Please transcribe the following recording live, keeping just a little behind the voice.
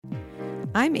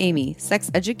I'm Amy, sex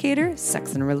educator,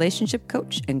 sex and relationship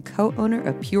coach, and co-owner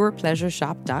of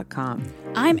PurePleasureShop.com.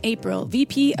 I'm April,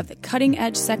 VP of the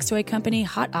cutting-edge sex toy company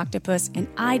Hot Octopuss, and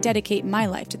I dedicate my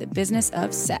life to the business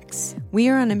of sex. We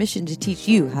are on a mission to teach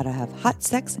you how to have hot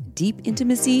sex, deep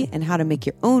intimacy, and how to make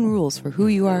your own rules for who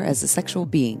you are as a sexual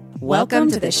being.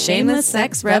 Welcome to the Shameless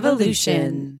Sex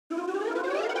Revolution.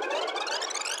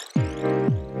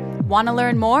 Want to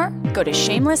learn more? Go to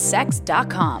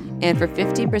shamelesssex.com. And for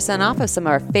 15% off of some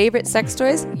of our favorite sex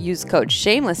toys, use code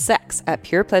SHAMELESSSEX at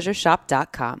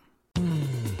PurePleasureShop.com.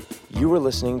 You were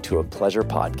listening to a Pleasure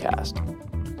Podcast.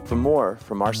 For more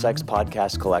from our sex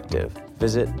podcast collective,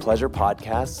 visit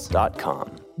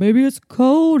pleasurepodcasts.com. Baby, it's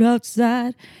cold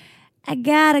outside. I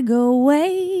gotta go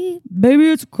away.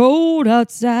 Baby, it's cold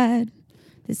outside.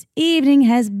 This evening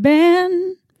has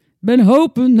been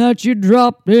hoping that you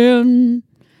dropped in.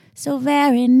 So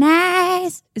very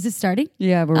nice. Is it starting?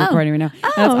 Yeah, we're recording right now.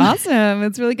 That's awesome.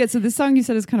 It's really good. So this song you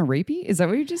said is kind of rapey? Is that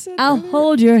what you just said? I'll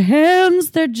hold your hands.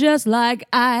 They're just like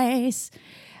ice.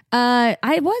 I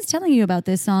was telling you about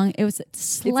this song. It was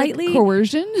slightly... It's like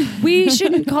coercion? We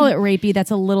shouldn't call it rapey.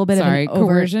 That's a little bit of an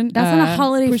coercion. That's not a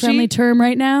holiday-friendly term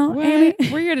right now, Amy.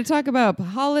 We're here to talk about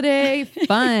holiday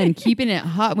fun, keeping it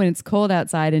hot when it's cold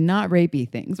outside and not rapey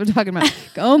things. We're talking about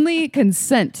only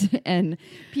consent and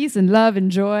peace and love and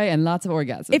joy and lots of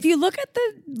orgasms. If you look at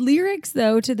the lyrics,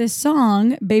 though, to this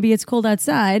song, Baby It's Cold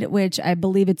Outside, which I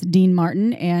believe it's Dean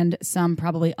Martin and some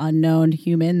probably unknown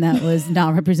human that was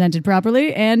not represented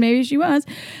properly, and maybe she was.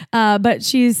 But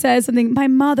she says something, my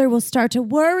mother will start to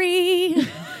worry.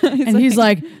 And he's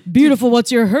like, beautiful,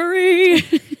 what's your hurry?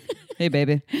 Hey,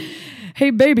 baby. Hey,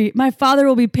 baby, my father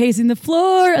will be pacing the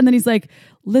floor. And then he's like,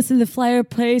 listen to the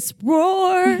fireplace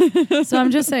roar. So I'm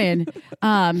just saying.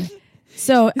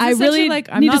 So I really like,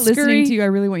 I'm not listening to you. I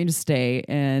really want you to stay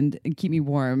and keep me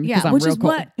warm. Yeah, I'm which real is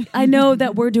cold. what I know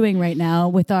that we're doing right now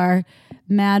with our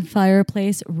mad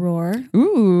fireplace roar.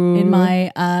 Ooh. In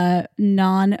my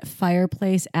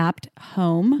non-fireplace apt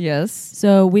home. Yes.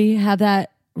 So we have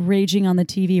that raging on the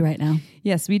TV right now.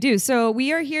 Yes, we do. So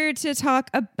we are here to talk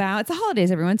about, it's the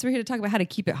holidays, everyone. So we're here to talk about how to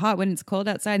keep it hot when it's cold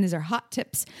outside. And these are hot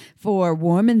tips for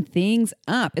warming things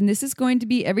up. And this is going to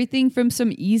be everything from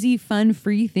some easy, fun,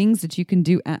 free things that you can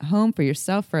do at home for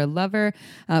yourself, for a lover,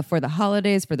 for the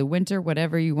holidays, for the winter,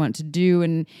 whatever you want to do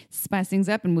and spice things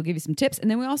up. And we'll give you some tips.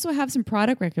 And then we also have some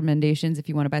product recommendations if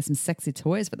you want to buy some sexy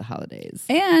toys for the holidays.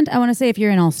 And I want to say, if you're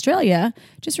in Australia,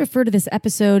 just refer to this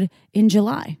episode in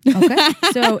July. Okay.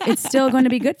 So it's still going to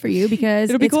be good for you because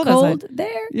it'll be it's cold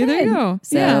there. Yeah, there you go.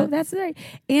 So yeah. That's right.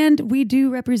 And we do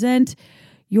represent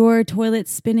your toilet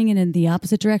spinning in the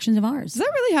opposite directions of ours. Does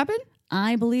that really happen?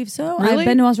 I believe so. Really? I've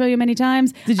been to Australia many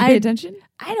times. Did you pay attention?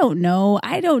 I don't know.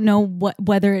 I don't know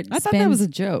whether it I spins. thought that was a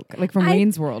joke, like from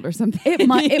Wayne's World or something. It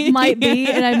might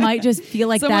be, and I might just feel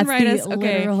like Someone that's write the us.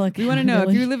 Okay, literal. we want to know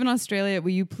if you live in Australia.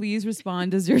 Will you please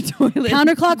respond? Does your toilet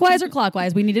counterclockwise or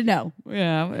clockwise? We need to know.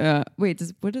 Yeah. Wait,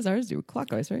 what does ours do?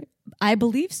 Clockwise, right? I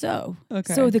believe so.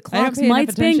 Okay. So the clocks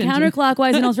might spin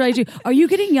counterclockwise in Australia too. Are you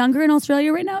getting younger in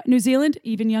Australia right now? New Zealand,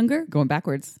 even younger? Going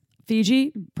backwards.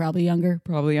 Fiji, probably younger.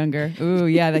 Probably younger. Ooh,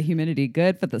 yeah, the humidity.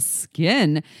 Good for the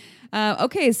skin.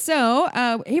 Okay, so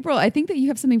April, I think that you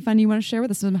have something fun you want to share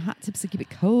with us. Some hot tips to keep it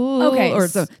cold. Okay.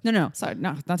 Sorry,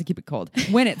 not to keep it cold.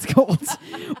 When it's cold.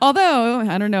 Although,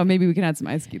 I don't know, maybe we can add some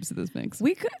ice cubes to this mix.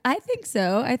 We could. I think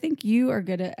so. I think you are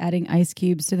good at adding ice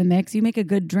cubes to the mix. You make a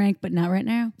good drink, but not right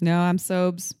now. No, I'm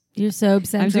sobs. You're sober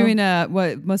central. I'm doing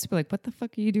what most people are like, what the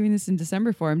fuck are you doing this in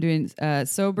December for? I'm doing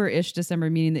sober-ish December,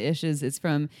 meaning the ish is it's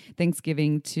from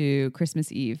Thanksgiving to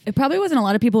Christmas Eve. It probably wasn't a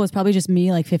lot of people. It was probably just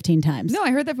me like 15 times. No,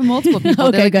 I heard that from multiple people.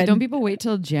 Okay, They're like, good. don't people wait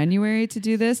till January to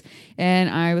do this? And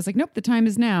I was like, nope, the time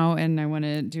is now. And I want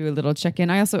to do a little check-in.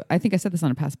 I think I said this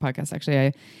on a past podcast, actually.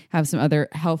 I have some other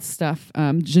health stuff. I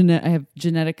have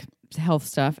genetic health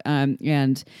stuff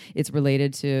and it's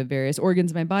related to various organs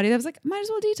of my body. I was like, might as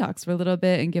well detox for a little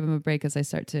bit and give them a break as I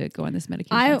start to go on this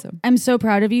medication. I'm so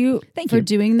proud of you Thank for you.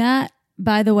 doing that,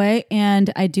 by the way.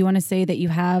 And I do want to say that you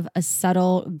have a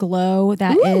subtle glow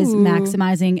that is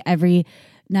maximizing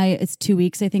now it's 2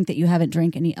 weeks, I think, that you haven't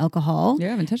drank any alcohol. Yeah, I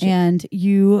haven't touched it. And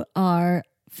you are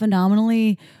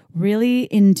phenomenally really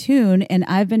in tune. And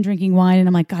I've been drinking wine and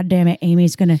I'm like, God damn it,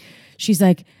 she's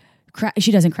like,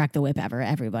 she doesn't crack the whip ever,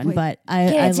 everyone. But I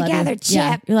love together, you. Chip.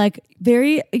 Yeah, you're like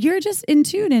you're just in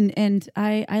tune, and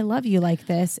I love you like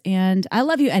this, and I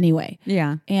love you anyway.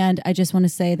 Yeah. And I just want to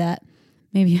say that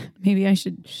Maybe I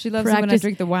should. She loves it when I practice.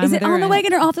 drink the wine. Is with it her on the and-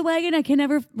 wagon or off the wagon? I can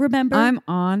never remember. I'm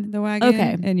on the wagon.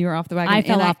 Okay. And you're off the wagon. I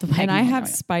fell And off the wagon And I while have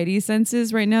going. spidey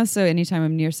senses right now. So anytime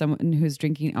I'm near someone who's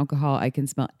drinking alcohol, I can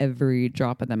smell every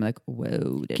drop of them. I'm like,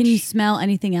 whoa. Can you bitch. smell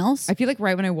anything else? I feel like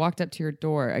right when I walked up to your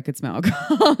door, I could smell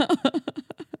alcohol.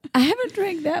 I haven't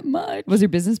drank that much. Was your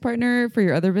business partner for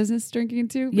your other business drinking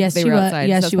too? Yes, they she were was. outside.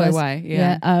 Yes, so she that's was. probably why.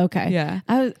 Yeah. Oh, okay. Yeah.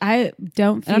 I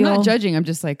don't feel. And I'm not judging. I'm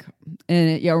just like,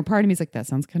 or part of me is like, that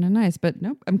sounds kind of nice, but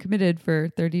nope, I'm committed for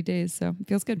 30 days. So it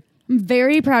feels good. I'm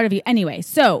very proud of you. Anyway,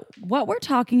 so what we're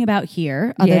talking about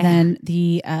here, other Yeah. than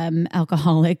the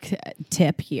alcoholic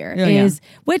tip here, Oh, yeah. is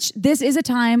which this is a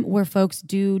time where folks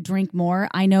do drink more.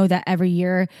 I know that every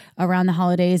year around the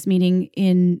holidays, meaning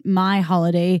in my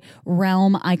holiday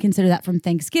realm, I consider that from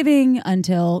Thanksgiving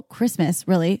until Christmas,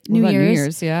 really. What about New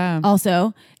Year's, yeah.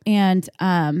 Also. And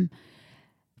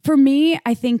for me,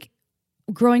 I think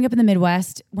growing up in the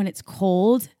Midwest, when it's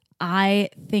cold, I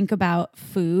think about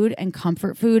food and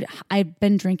comfort food. I've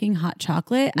been drinking hot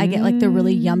chocolate. I get like the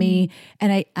really yummy,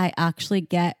 and I actually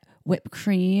get whipped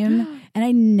cream, and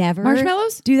I never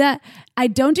Marshmallows? do that. I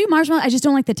don't do marshmallows. I just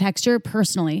don't like the texture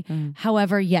personally.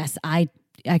 However, yes, I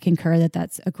concur that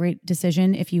that's a great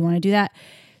decision if you want to do that.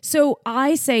 So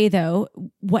I say though,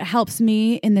 what helps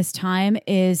me in this time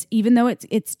is even though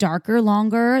it's darker,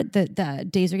 longer, the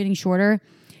days are getting shorter.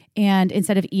 And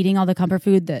instead of eating all the comfort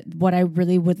food, what I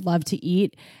really would love to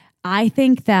eat, I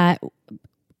think that,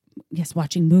 yes,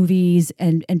 watching movies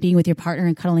and being with your partner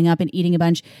and cuddling up and eating a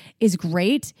bunch is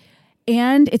great.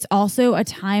 And it's also a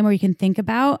time where you can think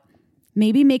about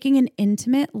maybe making an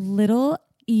intimate little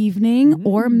evening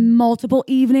or multiple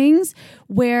evenings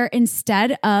where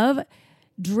instead of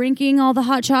drinking all the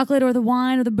hot chocolate or the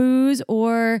wine or the booze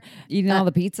or Eating all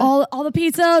the pizza? all the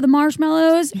pizza, the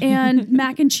marshmallows and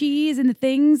mac and cheese and the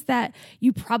things that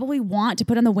you probably want to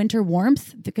put on the winter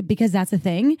warmth because that's a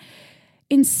thing.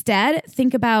 Instead,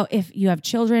 think about if you have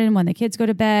children when the kids go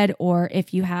to bed or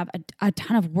if you have a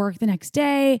ton of work the next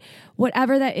day,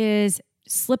 whatever that is,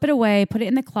 slip it away, put it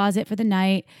in the closet for the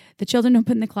night. The children don't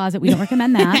put it in the closet. We don't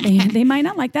recommend that. They might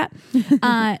not like that.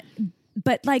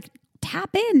 But like,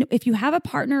 tap in if you have a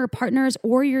partner or partners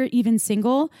or you're even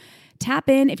single. Tap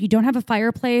in if you don't have a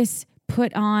fireplace.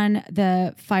 Put on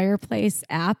the fireplace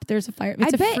app. There's a fire.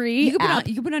 It's a free you could app.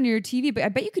 you could put it on your TV, but I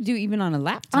bet you could do even on a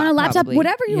laptop. On a laptop, probably.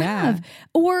 whatever you Yeah. have.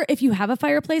 Or if you have a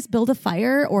fireplace, build a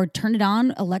fire or turn it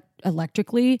on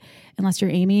electrically, unless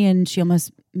you're Amy and she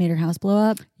almost made her house blow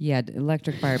up. Yeah,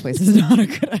 electric fireplace is not a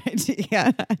good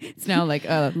idea. It's now like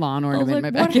a lawn I was ornament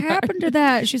like, in my what backyard. happened to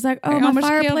that? She's like, oh, It my almost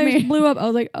killed fireplace me. blew up. I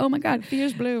was like, oh my God.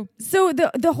 Fierce blue. So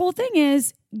the whole thing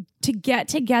is to get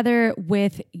together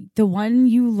with the one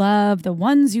you love, the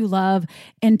ones you love,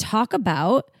 and talk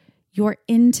about your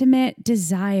intimate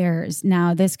desires.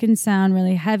 Now, this can sound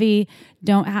really heavy. You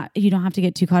don't have to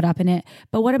get too caught up in it.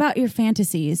 But what about your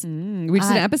fantasies? We just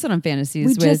did an episode on fantasies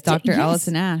we with just did- Dr. yes.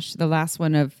 Allison Ash, the last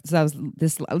one of, so that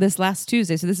was this last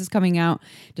Tuesday. So this is coming out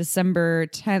December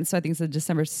 10th. So I think it's a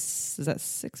December, is that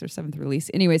 6th or 7th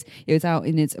release? Anyways, it was out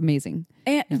and it's amazing.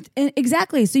 And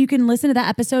exactly. So you can listen to that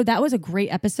episode. That was a great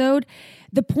episode.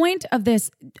 The point of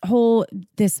these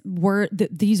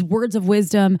words of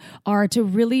wisdom are to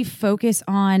really focus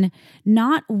on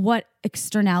not what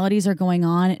externalities are going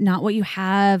on, not what you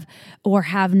have or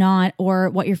have not, or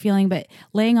what you're feeling, but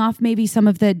laying off maybe some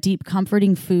of the deep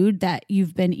comforting food that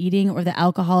you've been eating or the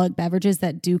alcoholic beverages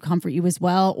that do comfort you as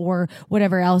well, or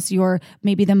whatever else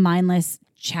maybe the mindless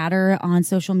chatter on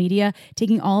social media,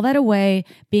 taking all that away,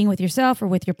 being with yourself or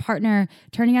with your partner,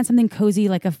 turning on something cozy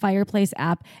like a fireplace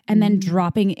app, and then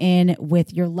dropping in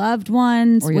with your loved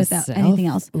ones Or without yourself. anything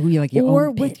else. Ooh, you like your or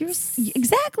own with bits.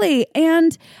 exactly.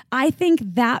 And I think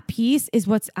that piece is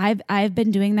what's I've been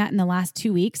doing that in the last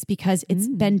 2 weeks because it's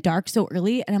been dark so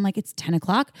early, and I'm like, it's 10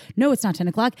 o'clock. No, it's not 10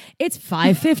 o'clock. It's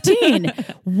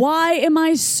 5:15. Why am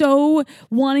I so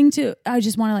wanting to? I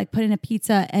just want to like put in a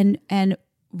pizza and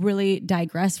really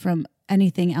digress from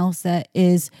anything else that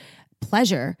is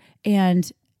pleasure.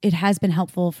 And it has been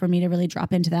helpful for me to really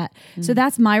drop into that. So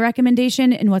that's my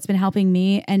recommendation and what's been helping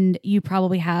me. And you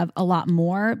probably have a lot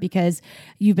more because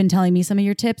you've been telling me some of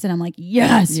your tips and I'm like,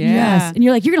 yes. And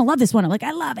you're like, you're going to love this one. I'm like,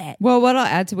 I love it. Well, what I'll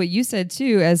add to what you said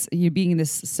too, as you being in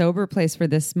this sober place for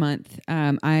this month,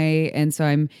 I'm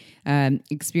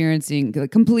experiencing a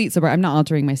complete sober. I'm not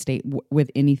altering my state with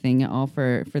anything at all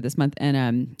for this month,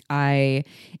 and I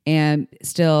am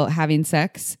still having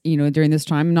sex. During this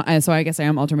time, so I guess I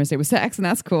am altering my state with sex, and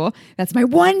that's cool. That's my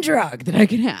one drug that I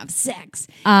can have, sex.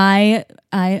 I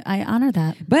honor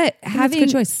that. But that's a having good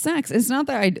choice. sex, it's not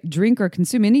that I drink or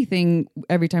consume anything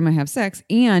every time I have sex.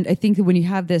 And I think that when you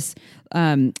have this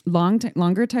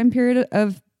longer time period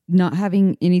of not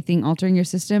having anything altering your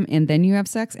system, and then you have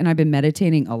sex, and I've been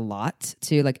meditating a lot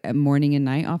too, like morning and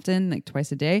night, often, like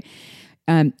twice a day.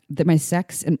 That my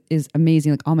sex is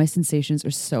amazing. Like all my sensations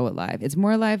are so alive. It's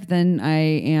more alive than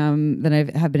I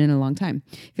have been in a long time.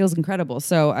 It feels incredible.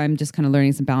 So I'm just kind of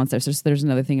learning some balance there. So there's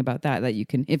another thing about that you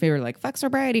can, if you were like, fuck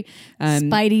sobriety.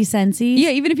 Spidey senses. Yeah,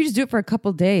 even if you just do it for a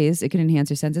couple days, it can enhance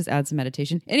your senses, add some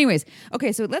meditation. Anyways,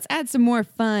 okay, so let's add some more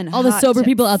fun. All the sober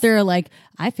people out there are like,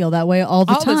 I feel that way all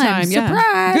the time. Yeah.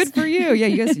 Surprise! Good for you. Yeah,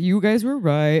 you guys were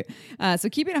right. So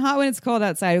keeping it hot when it's cold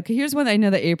outside. Okay, here's one that I know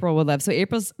that April will love. So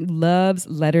April loves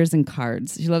letters and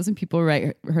cards. She loves when people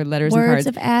write her letters and cards. Words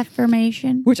of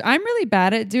affirmation. Which I'm really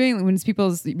bad at doing when it's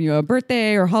people's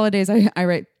birthday or holidays. I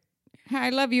write,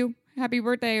 I love you. Happy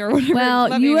birthday or whatever. Well,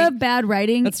 Love you Amy. have bad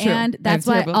writing, That's true. and that's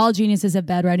why terrible. all geniuses have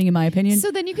bad writing, in my opinion.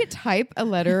 So then you could type a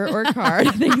letter or a card.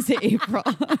 Thanks to April.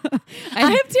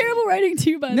 I have terrible writing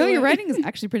too, by the way. No, your writing is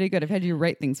actually pretty good. I've had you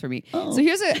write things for me. So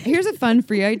here's a fun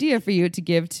free idea for you to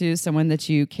give to someone that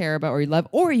you care about or you love,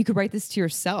 or you could write this to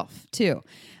yourself too.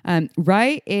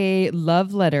 Write a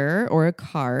love letter or a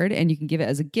card, and you can give it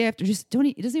as a gift, or just don't.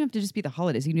 It doesn't even have to just be the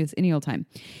holidays. You can do this any old time,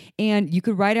 and you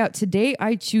could write out, "Today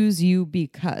I choose you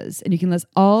because," and you can list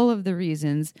all of the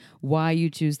reasons why you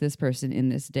choose this person in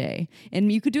this day.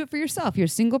 And you could do it for yourself. You're a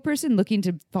single person looking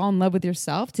to fall in love with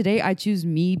yourself. Today I choose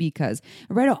me because.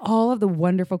 And write out all of the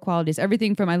wonderful qualities.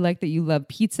 Everything from I like that you love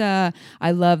pizza.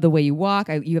 I love the way you walk.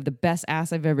 You have the best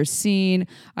ass I've ever seen.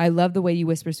 I love the way you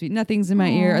whisper sweet nothings in my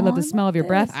ear. I love the smell of your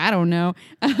breath. I don't know.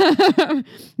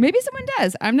 Maybe someone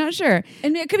does. I'm not sure.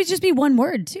 And it could just be one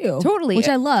word too. Totally. Which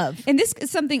I love. And this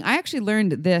is something I actually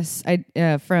learned this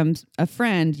from a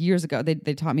friend years ago. They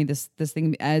taught me this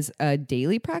thing as a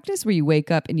daily practice where you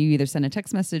wake up and you either send a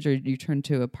text message or you turn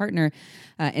to a partner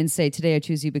and say, "Today I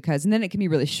choose you because," and then it can be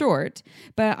really short,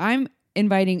 but I'm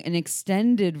inviting an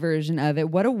extended version of it.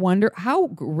 How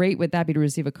great would that be to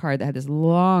receive a card that had this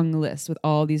long list with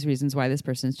all these reasons why this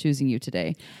person is choosing you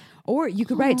today? Or you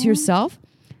could write it to yourself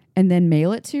and then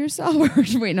mail it to yourself.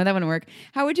 Wait, no, that wouldn't work.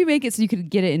 How would you make it so you could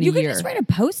get it in a year? You could just write a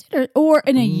post-it or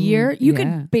in a year. You yeah.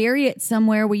 could bury it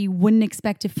somewhere where you wouldn't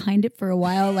expect to find it for a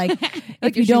while. Like,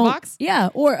 Like if you your don't, shoebox? Yeah,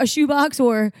 or a shoebox,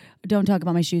 or don't talk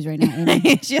about my shoes right now,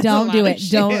 Amy. She has a Don't lot do of it. shoes.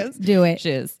 Don't do it.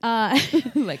 Shoes.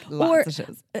 Like or- lots of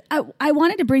shoes. I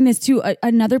wanted to bring this to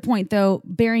another point, though,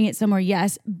 burying it somewhere,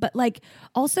 yes. But like,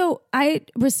 also, I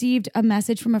received a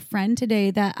message from a friend today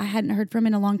that I hadn't heard from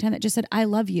in a long time that just said, "I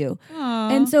love you."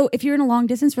 Aww. And so if you're in a long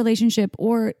distance relationship,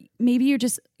 or maybe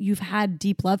you've had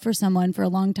deep love for someone for a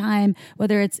long time,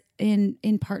 whether it's in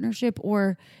partnership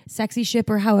or sexy ship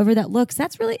or however that looks,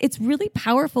 it's really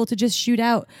powerful to just shoot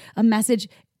out a message.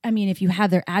 I mean, if you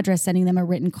have their address, sending them a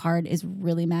written card is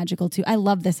really magical too. I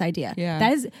love this idea. Yeah.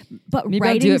 That is, but Maybe I'll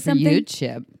writing do it for something. you,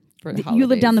 Chip. For the You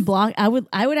live down the holidays. block.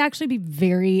 I would actually be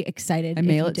very excited. I if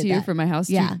mail you it did to you that. from my house.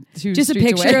 Yeah, two just a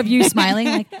streets picture away. of you smiling,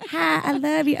 like, "Hi, I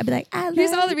love you." I'd be like, "I love you."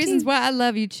 Here's all the reasons why I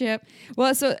love you, Chip.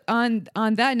 Well, so on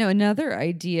that note, another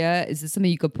idea is this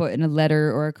something you could put in a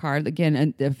letter or a card.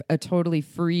 Again, a totally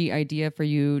free idea for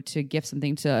you to gift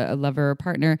something to a lover or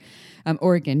partner,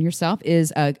 or again yourself,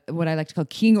 is what I like to call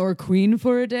king or queen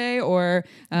for a day, or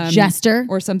Jester.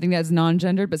 or something that's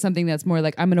non-gendered, but something that's more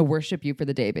like I'm going to worship you for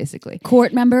the day, basically.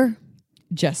 Court member.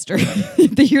 Jester.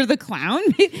 You're the clown.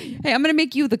 Hey, I'm going to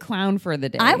make you the clown for the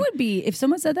day. I would be, if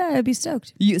someone said that, I'd be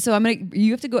stoked. You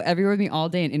have to go everywhere with me all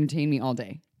day and entertain me all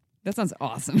day. That sounds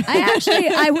awesome.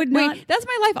 I would not. Wait, that's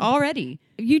my life already.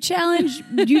 You challenge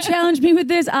me with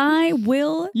this, I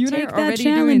will You and I take are that already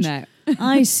challenge. doing that.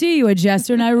 I see you a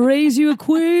jester and I raise you a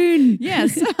queen. Yeah.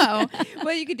 So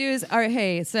what you could do is, all right,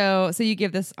 hey, so you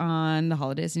give this on the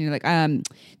holidays and you're like,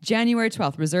 January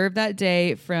 12th, reserve that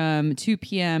day from 2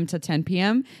 p.m. to 10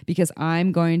 p.m. because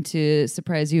I'm going to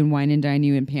surprise you and wine and dine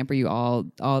you and pamper you all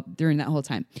during that whole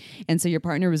time. And so your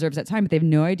partner reserves that time, but they have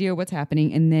no idea what's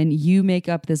happening. And then you make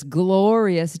up this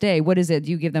glorious day. What is it?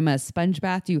 Do you give them a sponge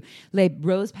bath? Do you lay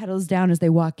rose petals down as they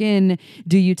walk in?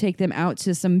 Do you take them out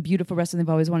to some beautiful restaurant they've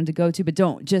always wanted to go to, but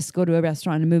don't just go to a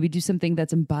restaurant and a movie? Do something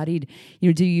that's embodied.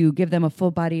 Do you give them a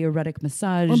full body erotic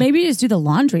massage? Or maybe you just do the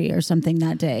laundry or something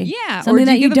that day. Yeah, something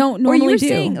that you give them- don't normally or you were do.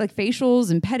 saying like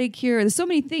facials and pedicure. There's so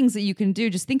many things that you can do.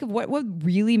 Just think of what would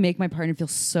really make my partner feel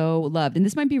so loved. And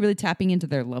this might be really tapping into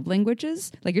their love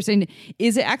languages. Like you're saying,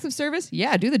 is it acts of service?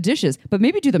 Yeah, do the dishes, but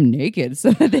maybe do them naked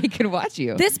so that they can watch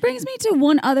you. This brings me to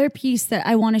one other piece that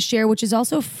I want to share, which is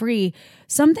also free.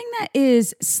 Something that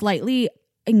is slightly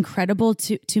incredible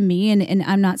to me, and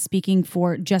I'm not speaking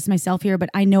for just myself here, but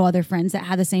I know other friends that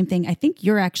have the same thing. I think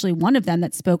you're actually one of them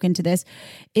that's spoken to this,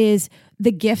 is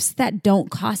the gifts that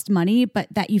don't cost money, but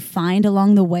that you find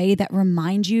along the way that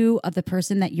remind you of the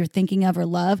person that you're thinking of or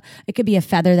love. It could be a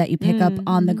feather that you pick up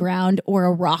on the ground or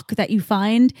a rock that you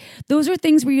find. Those are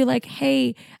things where you're like,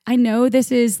 hey, I know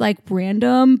this is like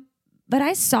random, but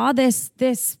I saw this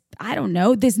I don't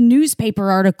know, this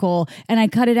newspaper article and I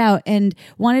cut it out and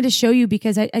wanted to show you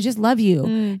because I just love you.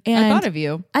 And I thought of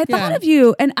you. I thought of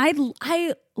you. And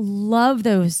I love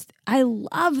those. I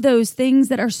love those things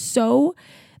that are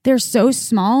they're so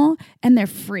small and they're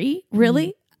free,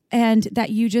 really. And that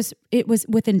it was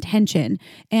with intention.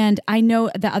 And I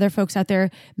know that other folks out there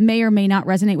may or may not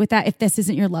resonate with that. If this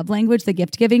isn't your love language, the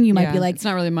gift giving, you might be like, it's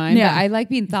not really mine. Yeah. But I like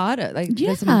being thought of. Like,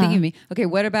 that's what I'm thinking of me. Okay,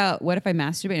 what if I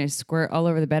masturbate and I squirt all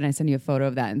over the bed and I send you a photo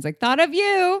of that and it's like, thought of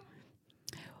you?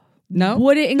 No?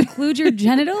 would it include your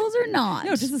genitals or not?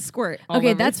 No, just a squirt. all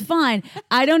Okay, over. that's fine.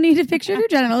 I don't need a picture of your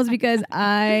genitals because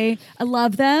I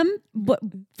love them, but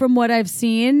from what I've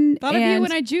seen, Thought of you and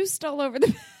when I juiced all over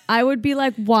the I would be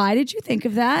like, why did you think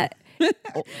of that?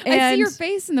 I see your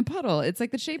face in the puddle. It's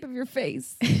like the shape of your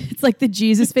face. It's like the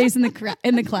Jesus face in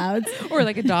the clouds. Or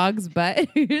like a dog's butt.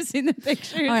 You've seen the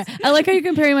pictures. All right. I like how you're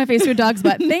comparing my face to a dog's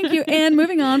butt. Thank you. And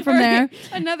moving on from there.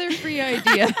 Another free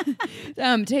idea.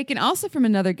 Taken also from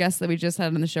another guest that we just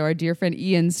had on the show, our dear friend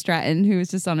Ian Stratton, who was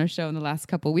just on our show in the last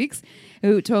couple of weeks,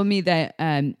 who told me that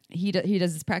he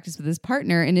does this practice with his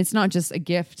partner, and it's not just a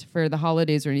gift for the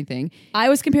holidays or anything. I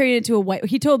was comparing it to a white.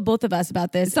 He told both of us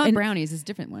about this. It's not and- brownies, it's a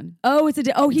different one. Oh, he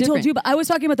told Different. you, but I was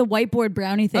talking about the whiteboard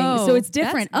brownie thing. So it's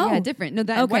different. Yeah, different. No,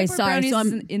 that Okay, whiteboard sorry. brownies So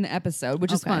is I'm- in the episode,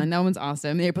 which is Okay. fun. That one's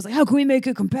awesome. And April's like, how can we make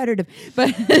it competitive?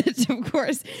 But of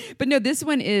course. But no, this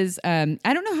one is, I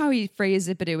don't know how he phrased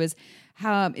it, but it was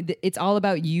how it's all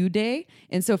about you day.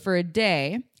 And so for a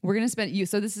day, we're going to spend you.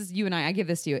 So this is you and I give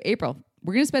this to you, April.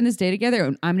 We're going to spend this day together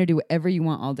and I'm going to do whatever you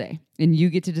want all day. And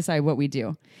you get to decide what we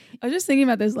do. I was just thinking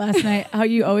about this last night, how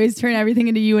you always turn everything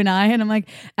into you and I. And I'm like,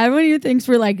 everyone here thinks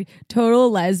we're like total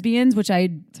lesbians, which I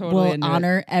Totally will into it.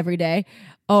 honor every day.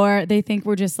 Or they think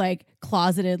we're just like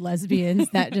closeted lesbians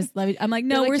that just love each I'm like,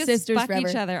 no, They're like, we're just sisters fuck forever.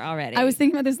 each other already. I was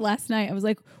thinking about this last night. I was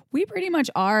like, we pretty much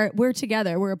are. We're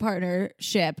together. We're a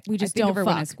partnership. We just think don't of her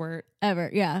fuck when I squirt. ever.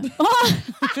 Yeah.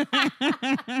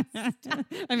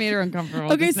 I made her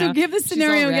uncomfortable. Okay, just so now. give the She's all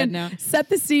scenario red again. now. Set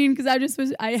the scene because I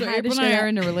So had April to and I share are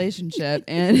in a relationship,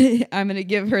 and I'm going to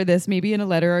give her this, maybe in a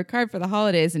letter or a card for the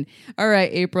holidays. And all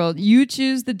right, April, you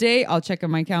choose the day. I'll check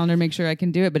on my calendar, make sure I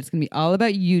can do it, but it's going to be all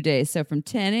about you day. So from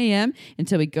 10 a.m.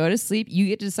 until we go to sleep, you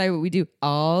get to decide what we do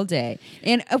all day.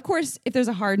 And of course, if there's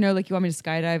a hard no, like you want me to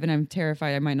skydive and I'm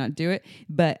terrified I might not do it,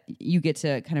 but you get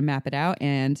to kind of map it out.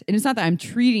 And it's not that I'm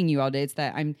treating you all day, it's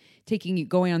that I'm taking you,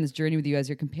 going on this journey with you as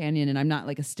your companion, and I'm not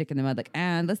like a stick in the mud, like,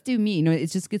 let's do me. You know, it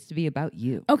just gets to be about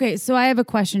you. Okay, so I have a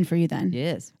question for you then.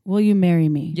 Yes. Will you marry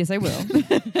me? Yes, I will.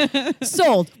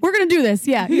 Sold. We're gonna do this.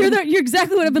 Yeah, you're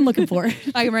exactly what I've been looking for.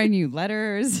 I'm writing you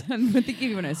letters. I'm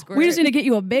thinking of when I squirt. We just need to get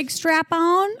you a big strap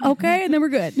on, okay, and then we're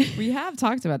good. We have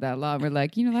talked about that a lot. We're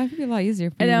like, life would be a lot easier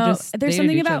if I we know just there's dated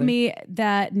something each about other. me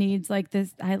that needs like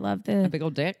this. I love A the big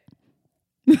old dick.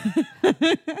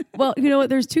 well, you know what?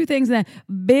 There's two things that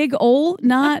big old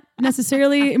not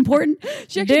necessarily important.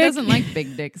 She actually Dick. doesn't like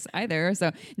big dicks either.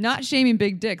 So not shaming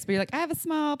big dicks, but you're like, I have a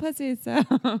small pussy, so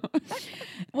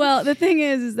Well, the thing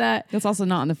is that that's also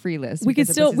not on the free list. we could because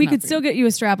the still pussy's we not could free. still get you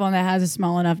a strap on that has a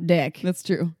small enough dick. That's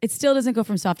true. It still doesn't go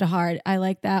from soft to hard. I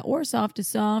like that, or soft to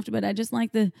soft, but I just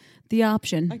like the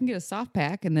option. I can get a soft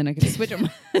pack and then I can switch them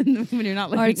when you're not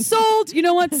looking. All right, sold. You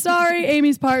know what? Sorry,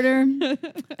 Amy's partner.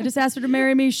 I just asked her to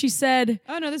marry me. She said,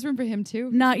 Oh no, there's room for him too.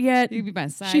 not yet. You could be my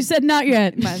side. She said, not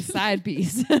yet. my side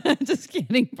piece. Just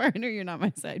kidding, partner. You're not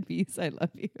my side piece. I love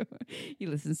you. He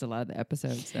listens to a lot of the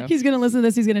episodes. So He's going to listen to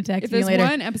this. He's going to text if me there's later.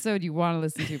 one episode you want to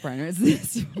listen to, partner, it's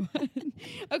this one.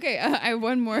 Okay, I have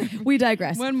one more. We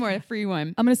digress. One more free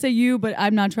one. I'm going to say you, but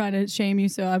I'm not trying to shame you,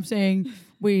 so I'm saying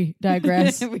we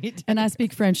digress. And I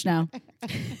speak French now.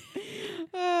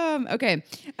 Okay,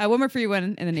 one more free one,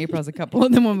 and then April has a couple,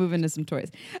 and then we'll move into some toys.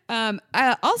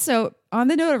 Also, on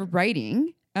the note of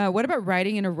writing, what about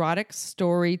writing an erotic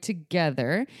story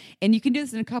together? And you can do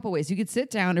this in a couple ways. You could sit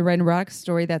down and write an erotic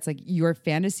story that's like your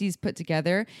fantasies put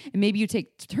together, and maybe you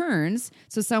take turns.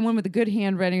 So someone with a good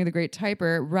handwriting with a great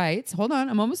typer writes. Hold on,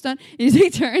 I'm almost done. You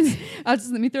take turns. Let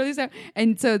me throw these out.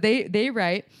 And so they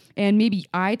write, and maybe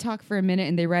I talk for a minute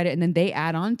and they write it, and then they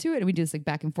add on to it, and we do this like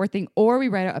back and forth thing. Or we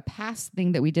write out a past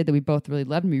thing that we did that we both really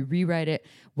loved, and we rewrite it.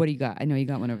 What do you got? I know you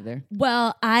got one over there.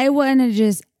 Well, I want to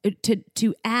just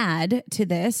to add to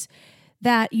this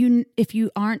that if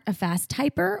you aren't a fast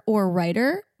typer or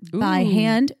writer by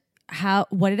hand,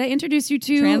 what did I introduce you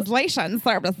to? Translation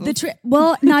services.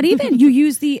 Well, not even. You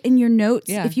use in your notes.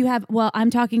 Yeah. If you have, I'm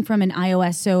talking from an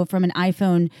iOS, so from an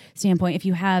iPhone standpoint. If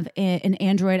you have an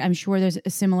Android, I'm sure there's a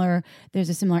similar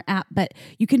app, but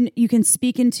you can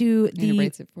speak into And it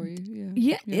rates it for you.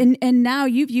 Yeah. And now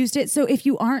you've used it. So if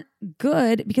you aren't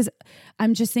good, because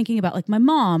I'm just thinking about like my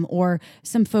mom or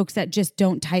some folks that just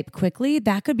don't type quickly,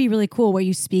 that could be really cool where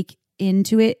you speak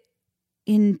into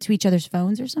each other's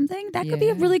phones or something. That could be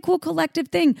a really cool collective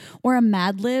thing, or a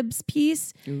Mad Libs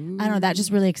piece. Ooh. I don't know. That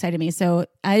just really excited me. So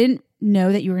I didn't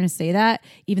know that you were going to say that,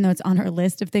 even though it's on our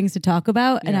list of things to talk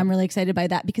about. And I'm really excited by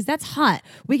that because that's hot.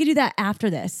 We could do that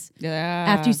after this. Yeah.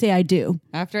 After you say I do.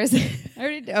 After I say,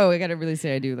 I got to really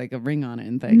say I do, like a ring on it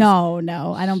and things. No,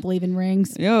 I don't believe in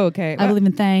rings. Oh, okay. I believe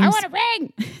in things. I want a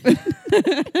ring.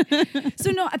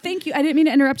 So no, thank you. I didn't mean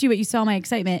to interrupt you, but you saw my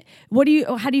excitement. How do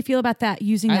you feel about that?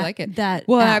 Using I like it. That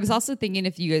well, app? I was also thinking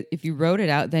if you wrote it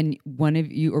out, then one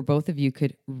of you or both of you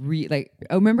could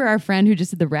remember our friend who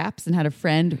just did the raps and had a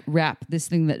friend rap this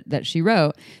thing that she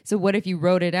wrote. So what if you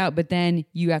wrote it out, but then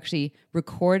you actually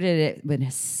recorded it with a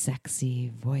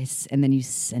sexy voice and then you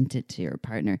sent it to your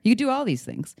partner? You could do all these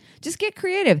things. Just get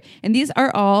creative. And these are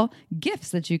all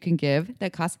gifts that you can give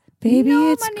that cost Baby,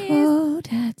 no it's money. cold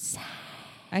outside.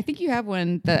 I think you have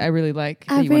one that I really like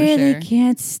that I you want to really share.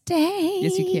 can't stay.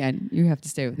 Yes, you can. You have to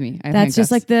stay with me. I have That's just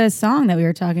handcuffs. like the song that we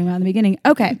were talking about in the beginning.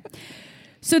 Okay.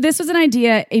 So this was an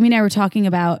idea Amy and I were talking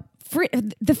about. I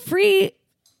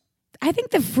think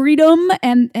the freedom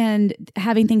and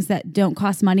having things that don't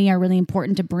cost money are really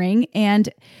important to bring. And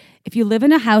if you live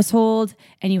in a household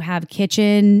and you have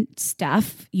kitchen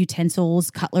stuff, utensils,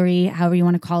 cutlery, however you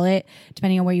want to call it,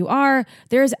 depending on where you are,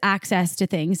 there's access to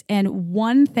things. And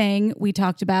one thing we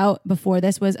talked about before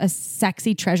this was a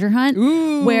sexy treasure hunt.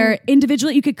 Ooh. Where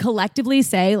individually you could collectively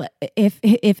say, if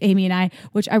Amy and I,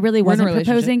 which I really We're in a wasn't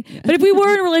proposing, relationship. but if we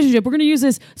were in a relationship, we're going to use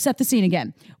this, set the scene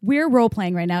again. We're role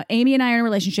playing right now. Amy and I are in a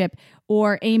relationship,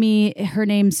 or Amy, her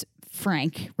name's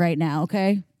Frank right now.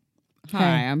 Okay.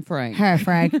 Hi, I'm Frank. Her,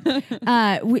 Frank.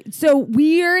 So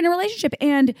we are in a relationship,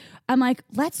 and I'm like,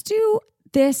 let's do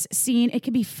this scene. It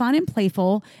can be fun and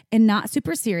playful and not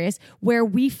super serious, where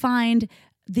we find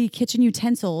the kitchen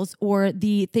utensils or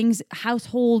the things,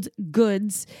 household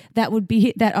goods that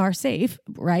are safe,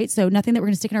 right? So nothing that we're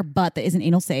going to stick in our butt that isn't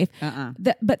anal safe.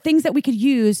 But things that we could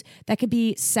use that could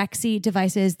be sexy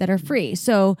devices that are free.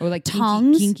 So Or like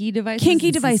tongs, kinky devices. kinky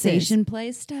and devices. sensation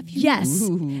play stuff. Yes.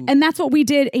 Ooh. And that's what we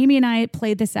did. Amy and I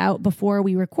played this out before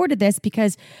we recorded this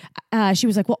because she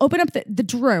was like, well, open up the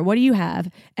drawer. What do you have?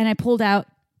 And I pulled out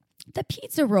the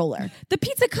pizza roller, the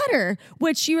pizza cutter,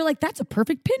 which you were like, that's a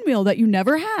perfect pinwheel that you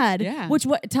never had. Yeah.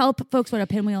 Tell folks what a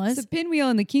pinwheel is. The pinwheel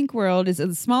in the kink world is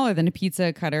smaller than a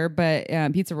pizza cutter, but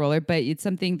pizza roller. But it's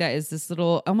something that is this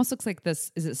little, almost looks like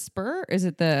this. Is it spur? Is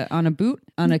it on a boot,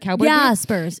 on a cowboy boot? Yeah,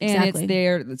 spurs. And Exactly. it's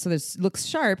there, so this looks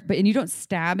sharp, and you don't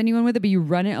stab anyone with it, but you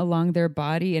run it along their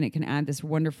body, and it can add this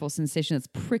wonderful sensation that's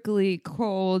prickly,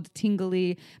 cold,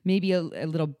 tingly, maybe a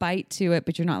little bite to it,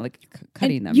 but you're not like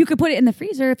cutting And them. you could put it in the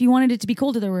freezer if you wanted it to be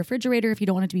cold, to the refrigerator if you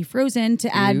don't want it to be frozen,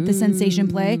 to add the sensation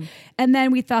play. And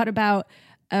then we thought about,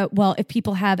 if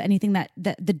people have anything that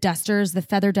the dusters, the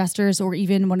feather dusters, or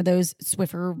even one of those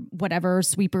Swiffer, whatever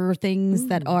sweeper things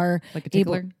that are Like a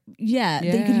tickler? Yeah,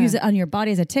 you could use it on your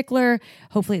body as a tickler.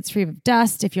 Hopefully it's free of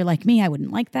dust. If you're like me, I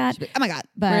wouldn't like that. Oh my God,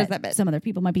 But where's that bit? some other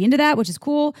people might be into that, which is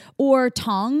cool. Or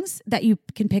tongs that you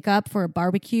can pick up for a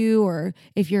barbecue, or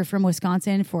if you're from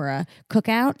Wisconsin for a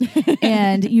cookout,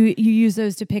 and you use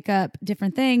those to pick up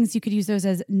different things. You could use those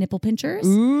as nipple pinchers.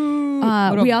 Ooh.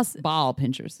 What we about also ball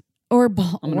pinchers. or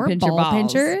ball pinch your balls.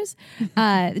 pinchers,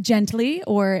 gently,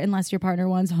 or unless your partner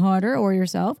wants harder, or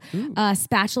yourself.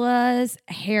 Spatulas,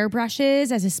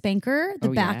 hairbrushes as a spanker, the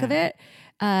back of it.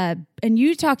 And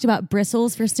you talked about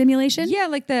bristles for stimulation. Yeah,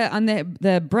 like on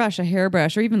the brush, a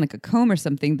hairbrush, or even like a comb or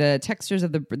something. The textures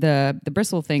of the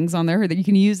bristle things on there that you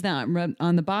can use that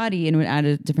on the body, and it would add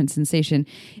a different sensation.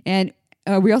 And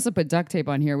we also put duct tape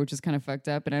on here, which is kind of fucked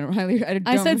up. And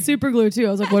I said super glue too. I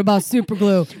was like, what about super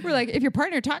glue? We're like, if your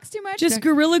partner talks too much, Just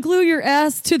gorilla glue your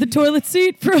ass to the toilet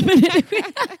seat for a minute.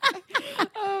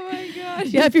 oh my God. God.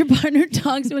 Yeah, if your partner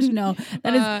talks too much, no.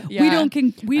 That is we yeah.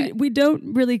 don't we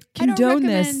don't really condone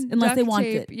this recommend unless they duct want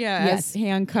tape, it. Yeah, Yes. as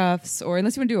handcuffs, or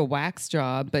unless you want to do a wax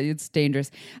job, but it's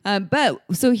dangerous. But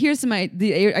so here's some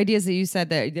the ideas that you said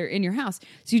that they're in your house.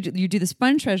 So you do this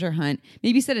fun treasure hunt.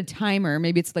 Maybe set a timer.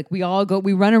 Maybe it's like we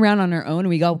run around on our own and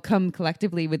we all come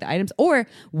collectively with items. Or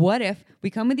what if we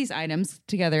come with these items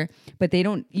together, but we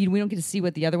don't get to see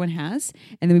what the other one has,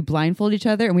 and then we blindfold each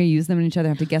other and we use them on each other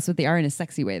and have to guess what they are in a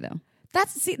sexy way, though.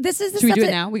 This is the Should we stuff do it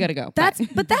that- now? We got to go.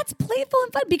 But that's playful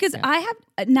and fun because I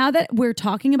have, now that we're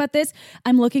talking about this,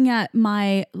 I'm looking at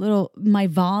my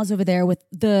vase over there with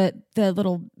the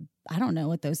little, I don't know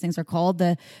what those things are called.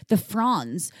 The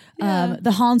fronds,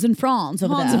 the Hans and Franz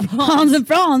over Hans there. and Franz. Hans and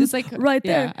Franz, It's like right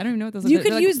there. Yeah, I don't even know what those are. You They're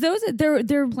could like use those.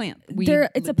 They're plant. It's a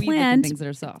weed-looking plant. things that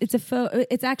are soft. It's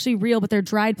it's actually real, but they're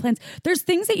dried plants. There's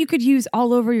things that you could use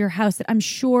all over your house that I'm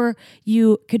sure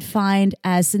you could find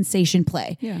as sensation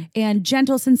play. Yeah. And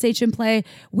gentle sensation play,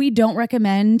 we don't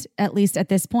recommend, at least at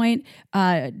this point,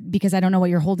 because I don't know what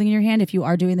you're holding in your hand. If you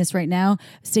are doing this right now,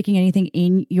 sticking anything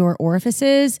in your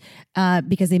orifices,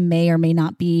 because they may or may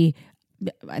not be.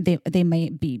 They may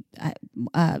be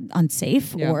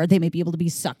unsafe, or they may be able to be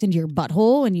sucked into your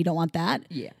butthole, and you don't want that.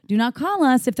 Yeah. Do not call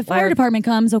us if the fire department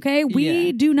comes, okay? We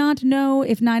Yeah. do not know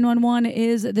if 911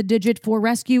 is the digit for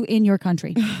rescue in your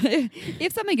country.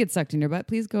 If something gets sucked in your butt,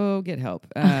 please go get help,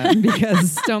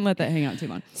 because don't let that hang out too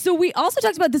long. So we also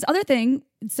talked about this other thing.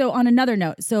 So on another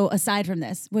note, so aside from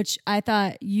this, which I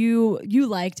thought you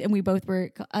liked, and we both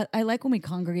were, I like when we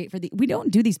congregate we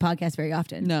don't do these podcasts very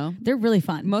often. No. They're really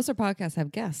fun. Most of our podcasts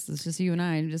have guests. It's just you and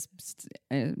I, and just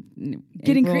Getting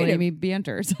April and creative. Amy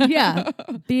Banters. Yeah.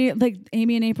 Be like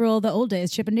Amy and April, the old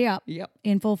days, Chip and Dale. Yep.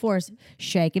 In full force.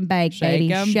 Shake and bake, Shake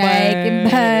baby. and Shake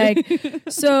and bake.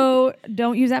 So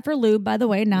don't use that for lube, by the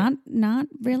way. Not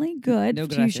really good No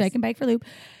to gracias. shake and bake for lube.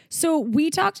 So we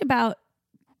talked about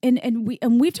and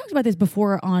we've talked about this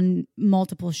before on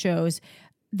multiple shows.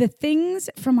 The things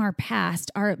from our past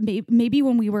are maybe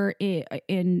when we were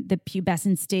in the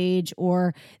pubescent stage,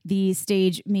 or the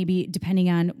stage maybe depending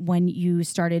on when you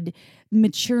started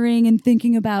maturing and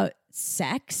thinking about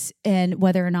sex and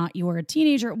whether or not you were a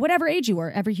teenager, whatever age you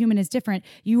were. Every human is different.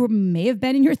 You may have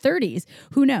been in your 30s.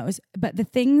 Who knows? But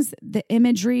the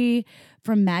imagery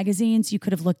from magazines, you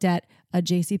could have looked at a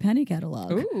JCPenney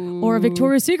catalog or a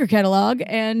Victoria's Secret catalog,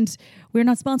 and we're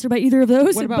not sponsored by either of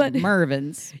those. What about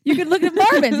Mervin's? You could look at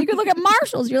Marvin's. You could look at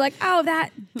Marshall's. You're like, oh,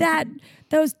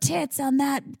 those tits on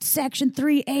that section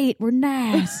 3-8 were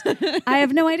nice. I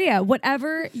have no idea.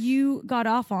 Whatever you got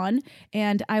off on,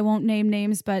 and I won't name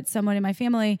names, but someone in my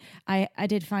family, I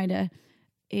did find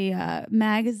a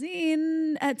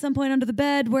magazine at some point under the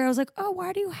bed where I was like, oh,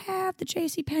 why do you have the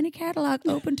JCPenney catalog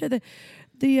open to the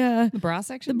bra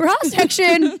section? The bra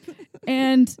section.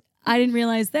 And I didn't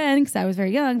realize then, because I was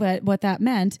very young, but what that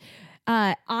meant.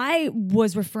 I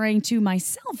was referring to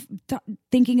myself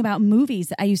thinking about movies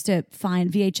that I used to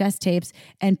find VHS tapes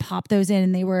and pop those in,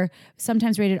 and they were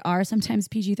sometimes rated R, sometimes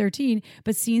PG-13,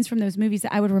 but scenes from those movies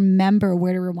that I would remember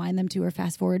where to rewind them to or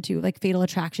fast forward to, like Fatal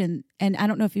Attraction. And I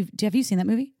don't know if have you seen that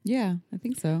movie? Yeah, I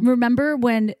think so. Remember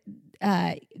when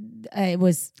it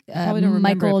was Probably don't remember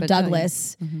Michael it, but tell you.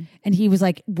 Douglas, and he was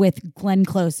like with Glenn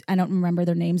Close. I don't remember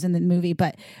their names in the movie,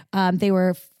 but they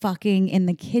were fucking in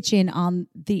the kitchen on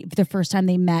the first time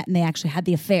they met, and they actually had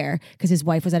the affair because his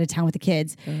wife was out of town with the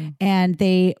kids, and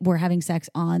they were having sex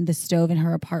on the stove in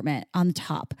her apartment on the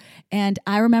top. And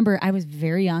I remember I was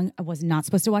very young. I was not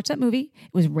supposed to watch that movie.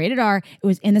 It was rated R. It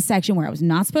was in the section where I was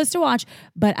not supposed to watch,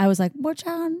 but I was like, watch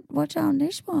on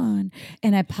this one.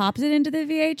 And I popped it into the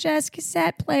VHS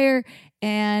cassette player,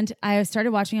 and I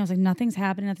started watching. I was like, nothing's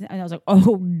happening. And I was like,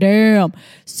 oh, damn.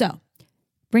 So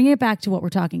bringing it back to what we're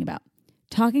talking about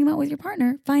with your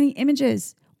partner, finding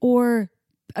images, or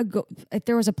if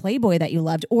there was a Playboy that you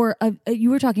loved, or you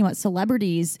were talking about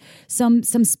celebrities, some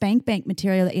Spank Bank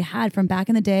material that you had from back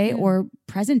in the day or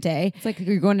present day. It's like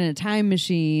you're going in a time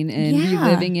machine and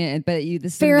reliving it, but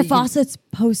this Farrah Fawcett's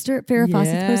poster from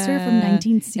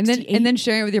 1968, and then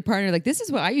sharing it with your partner, like, this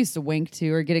is what I used to wank to,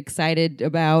 or get excited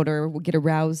about, or get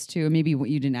aroused to. Maybe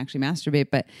you didn't actually masturbate,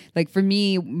 but like for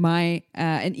me, and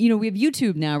we have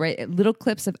YouTube now, right? Little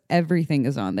clips of everything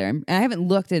is on there. And I haven't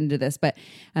looked into this, but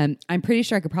I'm pretty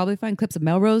sure I I could probably find clips of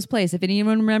Melrose Place. If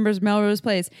anyone remembers Melrose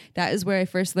Place, that is where I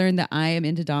first learned that I am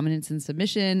into dominance and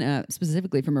submission,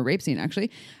 specifically from a rape scene,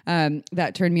 actually.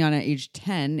 That turned me on at age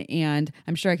 10, and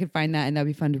I'm sure I could find that, and that'd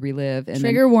be fun to relive. And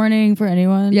Trigger warning for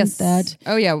anyone. Yes. That.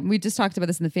 Oh, yeah. We just talked about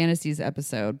this in the fantasies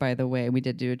episode, by the way. We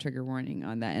did do a trigger warning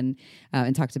on that and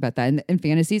talked about that. And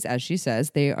fantasies, as she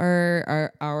says, they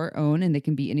are our own, and they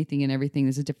can be anything and everything.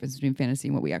 There's a difference between fantasy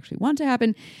and what we actually want to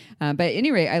happen. But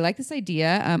anyway, I like this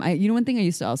idea. One thing I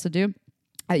used to also do,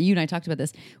 you and I talked about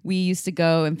this. We used to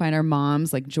go and find our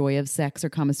moms like Joy of Sex or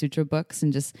Kama Sutra books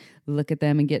and just look at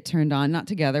them and get turned on. Not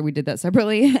together. We did that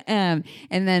separately. And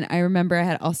then I remember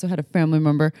I also had a family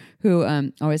member who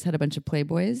always had a bunch of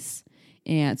Playboys.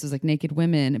 And so it was like naked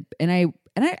women. And I don't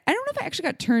know if I actually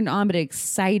got turned on, but it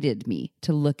excited me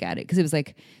to look at it because it was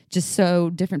like just so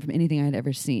different from anything I had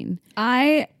ever seen.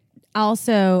 I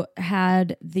also I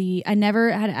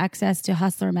never had access to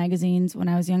Hustler magazines when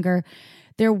I was younger.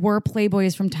 There were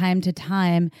Playboys from time to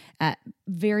time at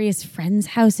various friends'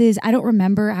 houses. I don't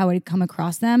remember how I'd come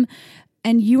across them.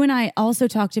 And you and I also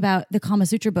talked about the Kama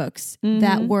Sutra books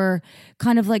that were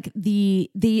kind of like they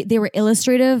were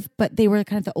illustrative, but they were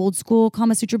kind of the old school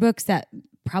Kama Sutra books that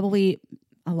probably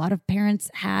a lot of parents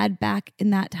had back in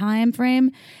that time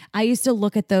frame. I used to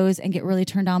look at those and get really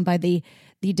turned on by the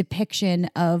depiction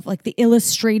of like the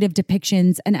illustrative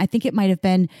depictions. And I think it might have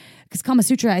been because Kama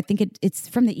Sutra, I think it's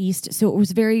from the East. So it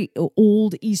was very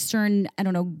old Eastern,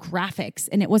 graphics.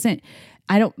 And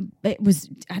I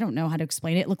don't know how to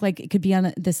explain it. It looked like it could be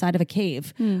on the side of a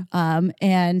cave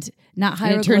and not hieroglyphics.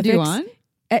 And it turned you on?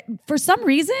 For some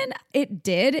reason it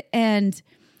did. And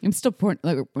I'm still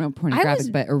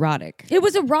pornographic, but erotic. It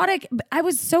was erotic. I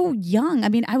was so young. I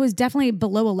mean, I was definitely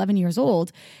below 11 years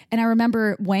old. And I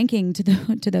remember wanking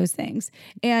to those things.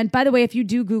 And by the way, if you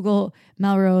do Google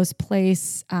Melrose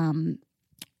Place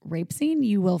rape scene,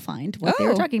 you will find what they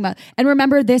were talking about. And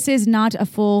remember, this is not a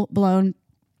full-blown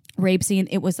rape scene.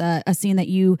 It was a scene that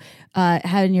you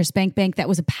had in your spank bank. That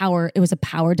was it was a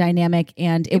power dynamic,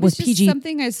 and it was just PG.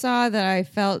 Something I saw that I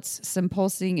felt some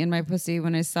pulsing in my pussy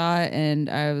when I saw it, and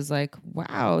I was like,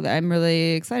 wow, I'm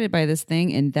really excited by this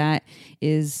thing, and that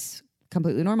is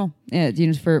completely normal.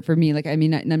 For me, like, I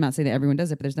mean, I'm not saying that everyone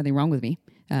does it, but there's nothing wrong with me.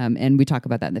 And we talk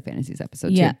about that in the fantasies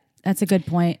episode too. That's a good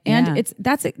point. And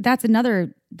that's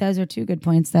another, those are two good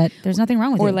points, that there's nothing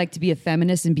wrong with it. Or like to be a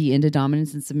feminist and be into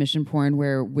dominance and submission porn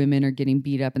where women are getting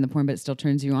beat up in the porn, but it still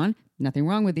turns you on. Nothing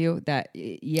wrong with you. That,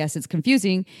 yes, it's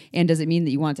confusing. And does it mean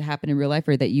that you want it to happen in real life,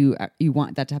 or that you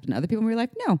want that to happen to other people in real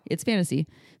life? No, it's fantasy.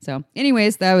 So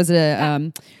anyways, that was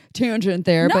a tangent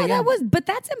there. No, but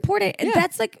that's important. Yeah.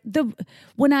 That's like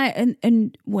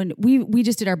when we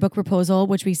just did our book proposal,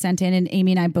 which we sent in, and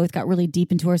Amy and I both got really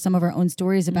deep into some of our own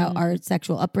stories about our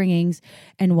sexual upbringings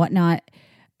and whatnot,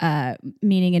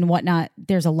 meaning and whatnot.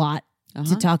 There's a lot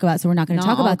to talk about, so we're not going to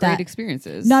talk about that.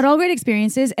 Not all great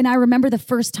experiences. And I remember the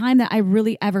first time that I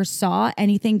really ever saw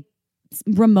anything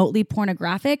remotely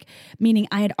pornographic, meaning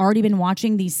I had already been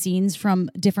watching these scenes from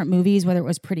different movies, whether it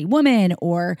was Pretty Woman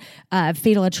or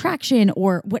Fatal Attraction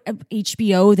or what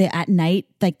HBO, the at night,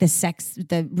 like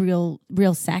the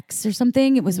real sex or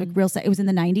something. It was like real sex. It was in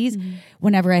the 90s.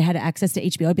 Whenever I had access to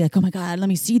HBO, I'd be like, oh my God, let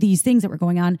me see these things that were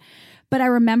going on. But I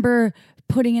remember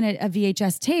putting in a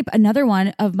VHS tape, another one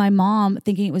of my mom,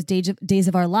 thinking it was Days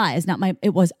of Our Lives.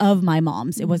 It was of my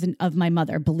mom's. It wasn't of my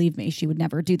mother. Believe me, she would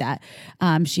never do that.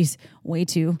 She's way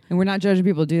too. And we're not judging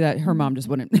people who do that. Her mom just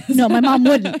wouldn't. No, my mom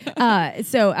wouldn't.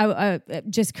 So I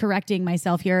just correcting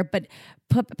myself here, but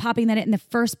popping that in, the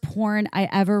first porn I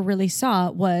ever really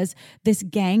saw was this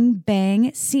gang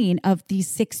bang scene of these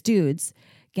 6 dudes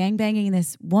gang banging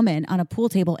this woman on a pool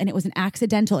table, and it was an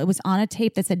accidental. It was on a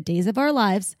tape that said Days of Our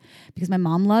Lives because my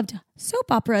mom loved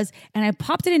soap operas, and I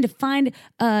popped it in to find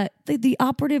the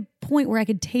operative point where I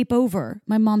could tape over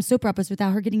my mom's soap operas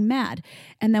without her getting mad.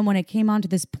 And then when it came onto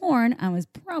this porn, I was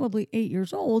probably 8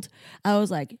 years old. I was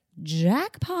like,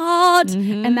 jackpot.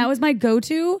 And that was my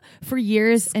go-to for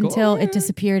years until it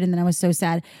disappeared, and then I was so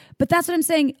sad. But that's what I'm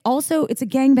saying. Also, it's a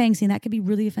gangbang scene that could be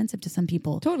really offensive to some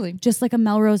people. Totally. Just like a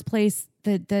Melrose Place,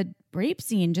 the rape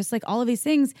scene, just like all of these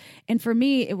things. And for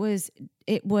me, it was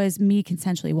me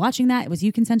consensually watching that. It was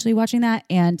you consensually watching that.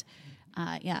 And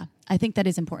I think that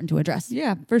is important to address.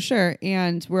 Yeah, for sure.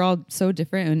 And we're all so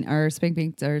different, and our spank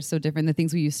banks are so different. The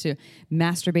things we used to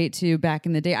masturbate to back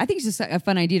in the day. I think it's just a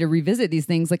fun idea to revisit these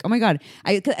things. Like, oh my God.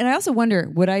 And I also wonder,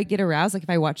 would I get aroused? Like if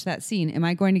I watch that scene, am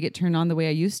I going to get turned on the way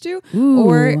I used to? Ooh.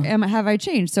 Or have I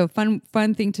changed? So fun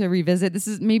thing to revisit. This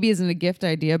isn't a gift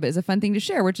idea, but it's a fun thing to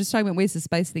share. We're just talking about ways to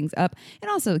spice things up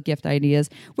and also gift ideas,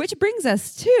 which brings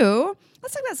us to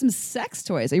let's talk about some sex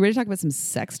toys. Are you ready to talk about some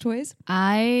sex toys?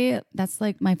 That's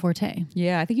like my forte.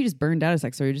 Yeah, I think you just burned out a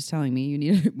sex toy. You're just telling me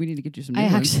we need to get you some new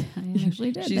ones. I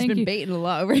actually did. She's Thank been you. baiting a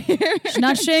lot over here. She's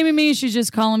not shaming me. She's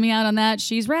just calling me out on that.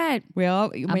 She's right.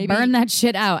 Well, I'll maybe burn that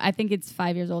shit out. I think it's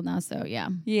 5 years old now, so yeah.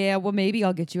 Yeah, well, maybe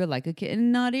I'll get you a Like a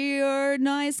Kitten naughty or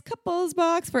nice couples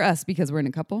box for us because we're in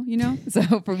a couple, you know.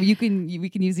 So we can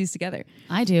use these together.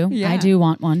 I do. Yeah. I do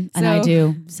want one, and I So-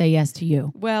 do say yes to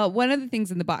you. Well, one of the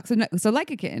things in the box, so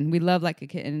Like a Kitten, we love Like a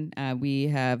Kitten. We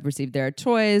have received their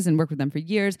toys and worked with them for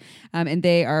years, and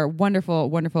they are a wonderful,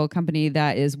 wonderful company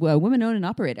that is women-owned and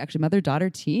operated. Actually, mother-daughter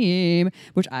team,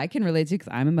 which I can relate to because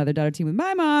I'm a mother-daughter team with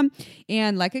my mom.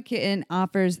 And Like a Kitten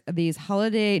offers these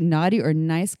holiday naughty or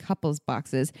nice couples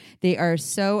boxes. They are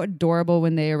so adorable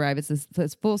when they arrive. It's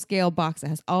this full-scale box that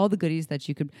has all the goodies that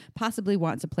you could possibly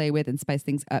want to play with and spice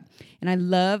things up. And I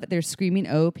love their Screaming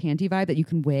O panty vibe that you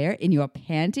can wear in your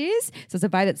panties. So it's a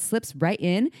vibe that slips right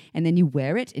in, and then you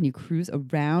wear it and you cruise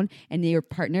around, and your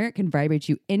partner can vibrate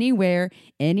you anywhere,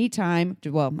 anytime.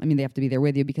 Well, I mean, they have to be there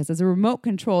with you because it's a remote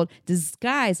controlled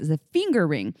disguised as a finger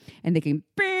ring, and they can,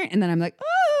 and then I'm like,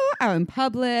 oh, out in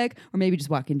public, or maybe just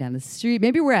walking down the street.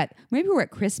 Maybe we're at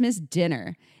Christmas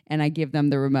dinner, and I give them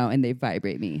the remote and they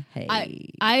vibrate me. Hey,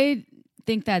 I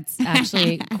think that's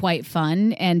actually quite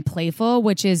fun and playful,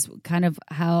 which is kind of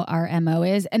how our MO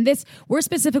is. And this, we're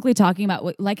specifically talking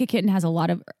about, Like a Kitten has a lot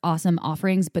of awesome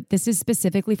offerings, but this is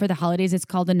specifically for the holidays. It's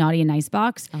called the Naughty and Nice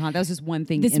box. that was just one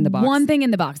thing This in the box. one thing in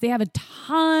the box. They have a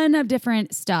ton of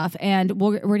different stuff, and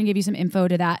we're going to give you some info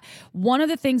to that. One of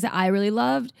the things that I really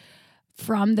loved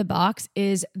from the box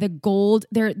is the gold.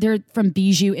 They're from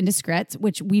Bijou Indiscrets,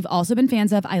 which we've also been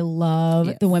fans of. I love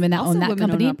the women that Also own that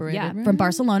women-owned company. operated, Yeah, right? from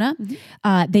Barcelona.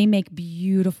 They make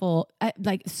beautiful,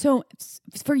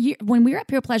 when we were at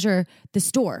Pure Pleasure, the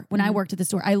store, when I worked at the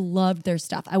store, I loved their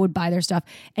stuff. I would buy their stuff.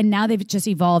 And now they've just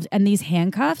evolved. And these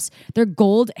handcuffs, they're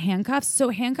gold handcuffs. So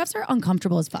handcuffs are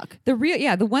uncomfortable as fuck. The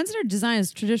ones that are designed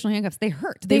as traditional handcuffs, they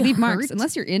hurt. They leave marks. hurt.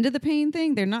 Unless you're into the pain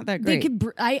thing, they're not that They great.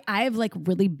 could. I have like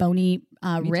really bony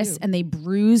wrists, too. and they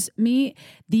bruise me.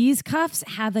 These cuffs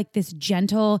have like this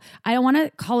gentle. I don't want to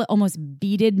call it almost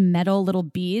beaded metal little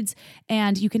beads,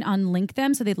 and you can unlink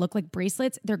them so they look like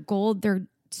bracelets. They're gold. They're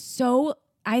so.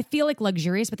 I feel like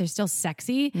luxurious, but they're still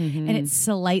sexy, and it's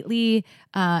slightly.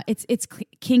 It's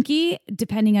kinky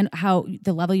depending on how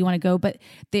the level you want to go. But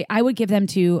I would give them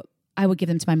to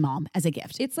my mom as a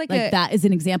gift. It's like that is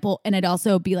an example. And I'd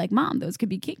also be like, Mom, those could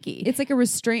be kinky. It's like a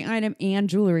restraint item and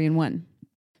jewelry in one.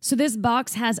 So this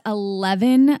box has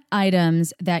 11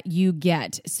 items that you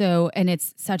get. So, and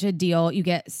it's such a deal. You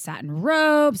get satin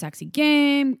robe, sexy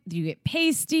game, you get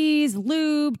pasties,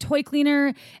 lube, toy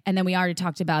cleaner, and then we already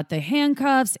talked about the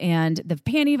handcuffs and the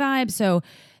panty vibe. So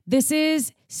this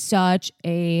is such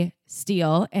a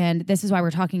steal, and this is why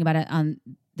we're talking about it on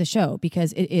the show,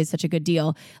 because it is such a good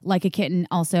deal. Like a Kitten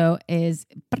also is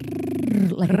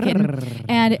like a kitten.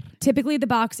 And typically the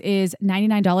box is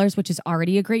 $99, which is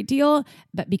already a great deal.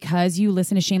 But because you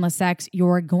listen to Shameless Sex,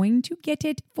 you're going to get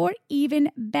it for even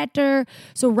better.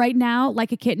 So right now,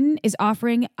 Like a Kitten is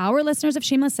offering our listeners of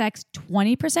Shameless Sex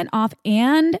 20% off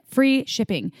and free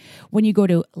shipping when you go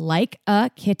to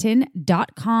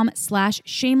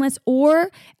likeakitten.com/shameless or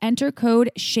enter code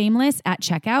shameless at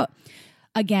checkout.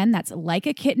 Again, that's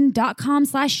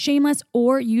likeakitten.com/shameless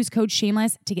or use code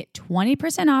shameless to get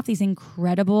 20% off these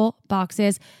incredible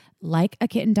boxes.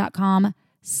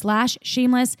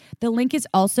 Likeakitten.com/shameless. The link is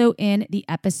also in the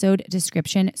episode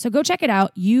description. So go check it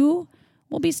out. You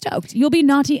will be stoked. You'll be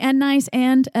naughty and nice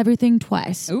and everything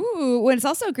twice. Ooh, well, it's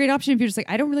also a great option if you're just like,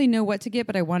 I don't really know what to get,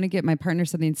 but I want to get my partner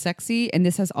something sexy. And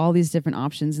this has all these different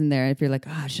options in there. If you're like,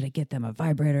 should I get them a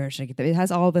vibrator? Should I get them? It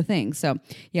has all the things. So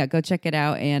yeah, go check it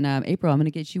out. And April, I'm going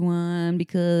to get you one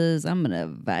because I'm going to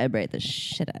vibrate the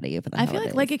shit out of you for the I feel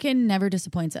holidays. like Like a Kitten never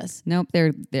disappoints us. Nope,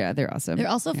 they're awesome. They're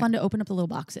also fun to open up the little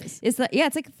boxes. It's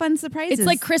like fun surprises. It's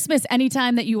like Christmas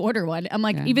anytime that you order one. I'm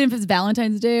like, even if it's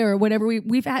Valentine's Day or whatever,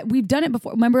 we've done it before.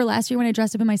 Remember last year when I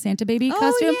dressed up in my Santa baby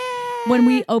costume? Yeah. When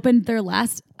we opened their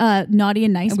last Naughty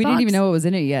and Nice and we box. didn't even know what was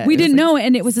in it yet. We It was didn't like know,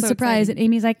 and it was a so surprise. exciting.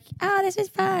 And Amy's like, this is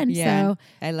fun. Yeah, So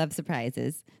I love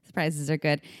surprises. Surprises are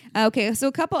good. Okay, so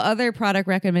a couple other product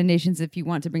recommendations if you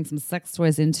want to bring some sex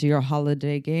toys into your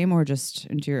holiday game or just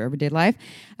into your everyday life.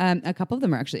 A couple of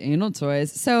them are actually anal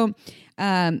toys. So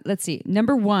let's see.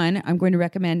 Number one, I'm going to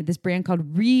recommend this brand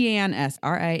called Rianne S.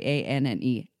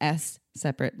 Rianne S.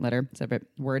 Separate letter, separate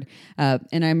word.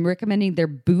 And I'm recommending their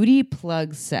booty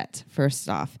plug set first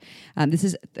off. This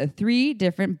is 3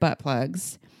 different butt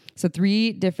plugs. So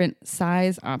 3 different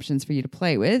size options for you to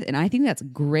play with. And I think that's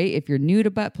great if you're new to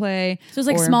butt play. So it's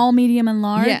like small, medium, and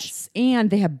large? Yes. And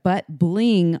they have butt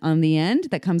bling on the end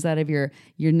that comes out of your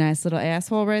nice little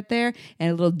asshole right there,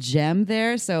 and a little gem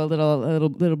there. So a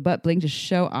little butt bling to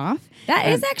show off. That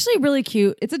is actually really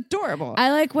cute. It's adorable.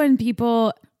 I like when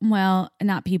people, well,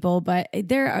 not people, but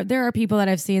there are people that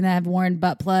I've seen that have worn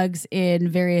butt plugs in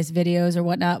various videos or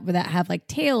whatnot that have like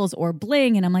tails or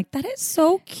bling, and I'm like, that is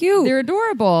so cute. They're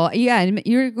adorable. Yeah, and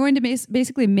you're going to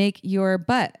basically make your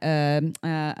butt some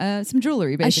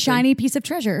jewelry, basically. A shiny piece of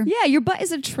treasure. Yeah, your butt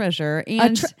is a treasure.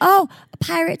 And a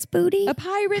pirate's booty. A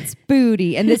pirate's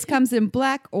booty. And this comes in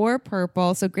black or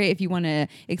purple. So great if you want to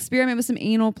experiment with some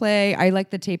anal play. I like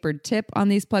the tapered tip on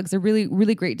these plugs. They're really,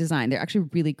 really great design. They're actually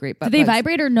really great butt Do they plugs.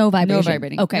 vibrate or no vibration? No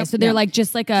vibrating. Okay, Nope, so they're no. like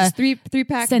just like a three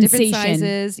pack, sensation. different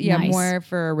sizes. Yeah, Nice. more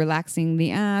for relaxing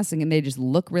the ass, and they just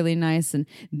look really nice and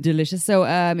delicious. So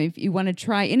if you want to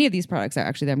try any of these products,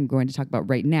 actually that I'm going to talk about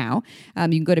right now, you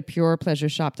can go to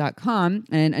purepleasureshop.com,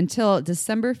 and until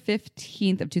December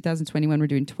 15th of 2021, we're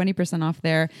doing 20% off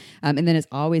there, and then it's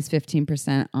always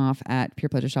 15% off at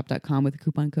purepleasureshop.com with the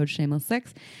coupon code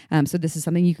Shameless6. So this is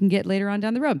something you can get later on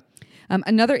down the road.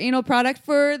 Another anal product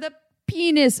for the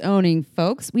penis owning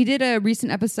folks. We did a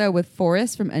recent episode with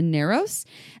Forrest from Aneros.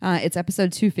 It's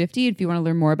episode 250. If you want to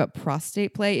learn more about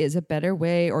prostate play, is a better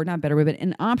way, or not better way, but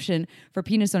an option for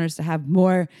penis owners to have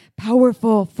more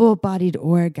powerful, full-bodied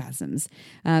orgasms.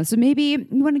 So maybe you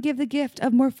want to give the gift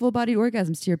of more full-bodied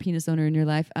orgasms to your penis owner in your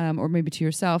life, or maybe to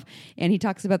yourself. And he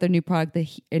talks about their new product, the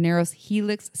Aneros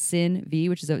Helix Syn V,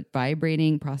 which is a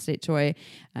vibrating prostate toy.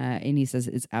 And he says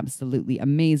it's absolutely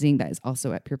amazing. That is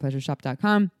also at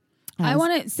purepleasureshop.com. I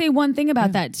want to say one thing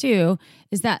about that too,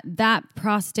 is that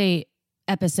prostate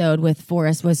episode with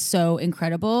Forrest was so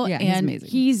incredible. Yeah, he's and amazing.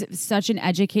 He's such an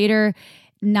educator,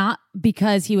 not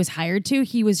because he was hired to.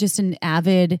 He was just an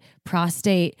avid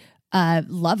prostate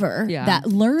lover that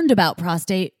learned about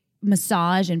prostate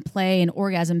massage and play and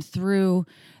orgasm through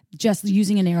just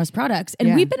using Aneros products.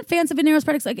 And we've been fans of Aneros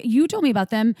products. Like you told me about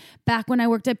them back when I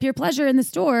worked at Pure Pleasure in the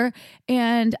store.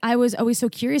 And I was always so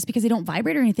curious because they don't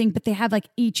vibrate or anything, but they have like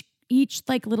each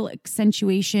like little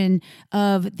accentuation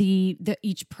of the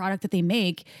each product that they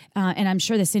make. And I'm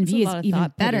sure the Syn V is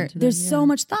even better. There's so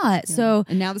much thought. Yeah. So,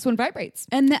 and now this one vibrates.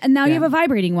 And now you have a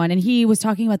vibrating one. And he was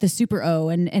talking about the Super O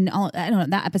and all, I don't know,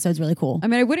 that episode's really cool. I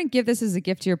mean, I wouldn't give this as a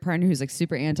gift to your partner who's like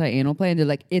super anti-anal play and they're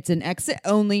like, it's an exit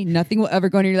only, nothing will ever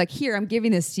go in. You're like, here, I'm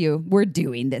giving this to you. We're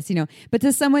doing this, But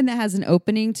to someone that has an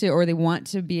opening to, or they want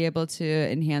to be able to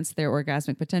enhance their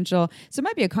orgasmic potential. So it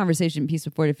might be a conversation piece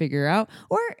before to figure out,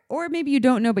 or maybe you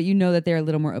don't know, but you know that they're a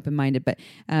little more open-minded. But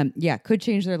could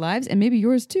change their lives and maybe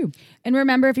yours too. And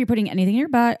remember, if you're putting anything in your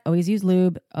butt, always use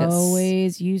lube. Yes.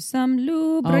 Always use some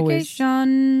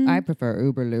lubrication. I prefer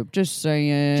Uber Lube. Just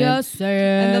saying.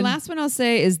 And the last one I'll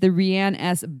say is the Rianne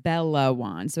S Bella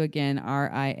wand. So again,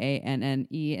 RIANNE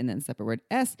and then separate word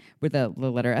S with the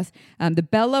letter S. The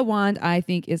Bella wand I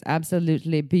think is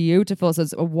absolutely beautiful. So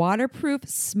it's a waterproof,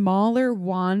 smaller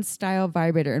wand style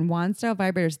vibrator. And wand style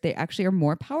vibrators, they actually are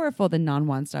more powerful than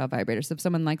non-wand style vibrators. So if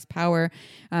someone likes power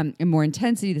and more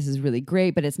intensity, this is really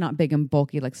great, but it's not big and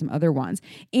bulky like some other wands.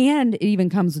 And it even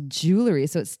comes with jewelry.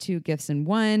 So it's 2 gifts in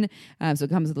one. So it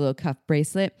comes with a little cuff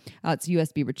bracelet. It's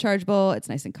USB rechargeable. It's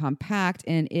nice and compact,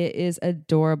 and it is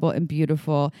adorable and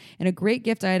beautiful and a great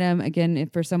gift item. Again,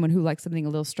 for someone who likes something a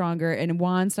little stronger. And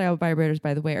wand style vibrators,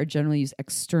 by the way, are generally used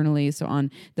externally. So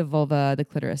on the vulva, the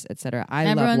clitoris, etc.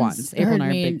 I love wands. April and I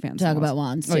are big fans. Talk about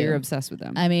wands. Oh, you're obsessed with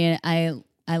them. I mean,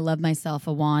 I love myself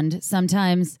a wand.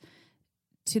 Sometimes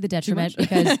to the detriment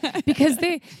because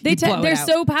they're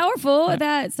so powerful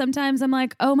that sometimes I'm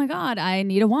like, oh my God, I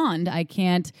need a wand. I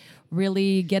can't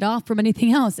really get off from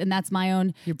anything else, and that's my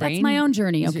own. That's my own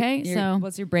journey. Okay, so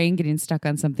what's your brain getting stuck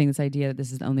on something? This idea that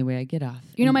this is the only way I get off.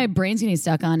 My brain's getting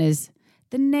stuck on is.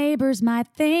 The neighbors might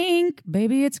think,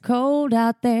 baby, it's cold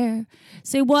out there.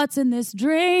 Say, what's in this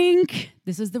drink?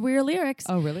 This is the weird lyrics.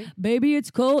 Oh, really? Baby,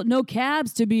 it's cold. No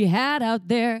cabs to be had out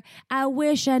there. I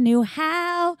wish I knew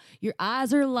how. Your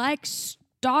eyes are like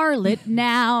starlit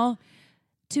now.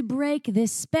 To break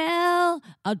this spell,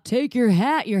 I'll take your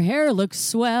hat. Your hair looks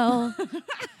swell.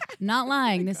 Not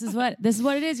lying. This is what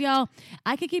it is, y'all.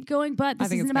 I could keep going, but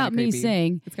this isn't about me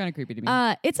saying. It's kind of creepy to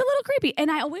me. It's a little creepy.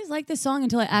 And I always liked this song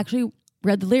until I actually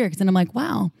read the lyrics, and I'm like,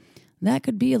 wow, that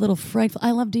could be a little frightful.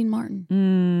 I love Dean Martin.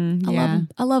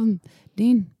 I love him.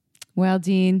 Dean. Well,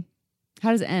 Dean, how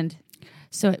does it end?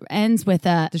 So it ends with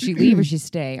does she leave or she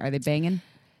stay? Are they banging?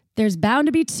 There's bound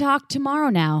to be talk tomorrow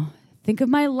now. Think of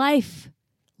my life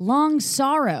long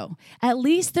sorrow. At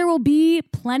least there will be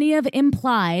plenty of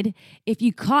implied if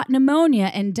you caught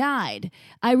pneumonia and died.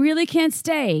 I really can't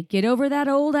stay. Get over that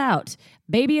old out.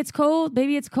 Baby, it's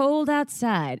cold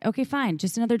outside. Okay, fine.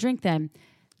 Just another drink then.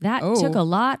 That took a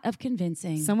lot of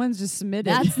convincing. Someone's just submitted.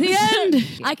 That's the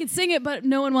end. I could sing it, but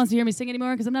no one wants to hear me sing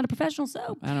anymore because I'm not a professional.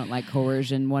 So I don't like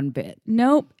coercion one bit.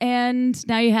 Nope. And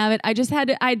now you have it. I just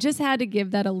had to give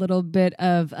that a little bit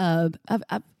of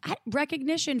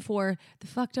recognition for the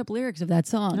fucked up lyrics of that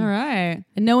song. All right.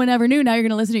 And no one ever knew. Now you're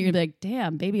going to listen to it. You're going to be like,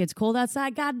 damn, baby, it's cold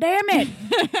outside. God damn it.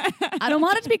 I don't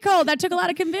want it to be cold. That took a lot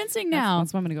of convincing now.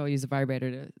 That's why I'm going to go use a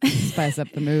vibrator to spice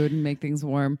up the mood and make things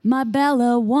warm. My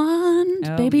Bella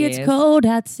wand, baby, it's cold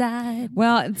outside.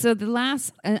 Well, so the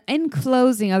last, in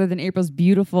closing, other than April's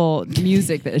beautiful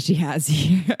music that she has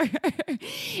here,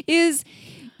 is...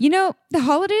 You know, the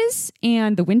holidays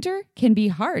and the winter can be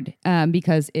hard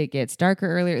because it gets darker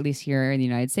earlier, at least here in the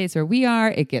United States where we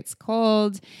are. It gets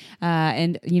cold.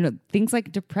 And, you know, things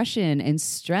like depression and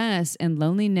stress and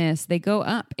loneliness, they go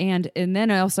up. And then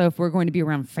also if we're going to be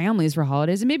around families for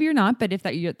holidays, and maybe you're not, but if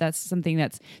that's something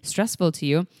that's stressful to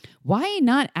you, why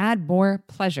not add more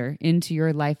pleasure into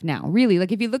your life now? Really,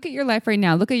 like if you look at your life right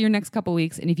now, look at your next couple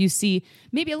weeks, and if you see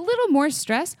maybe a little more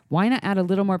stress, why not add a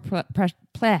little more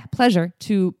pleasure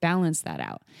to balance that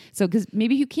out? So, because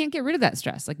maybe you can't get rid of that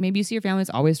stress. Like maybe you see your family is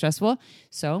always stressful.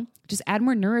 So just add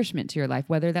more nourishment to your life,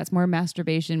 whether that's more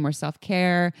masturbation, more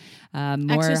self-care,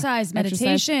 more exercise,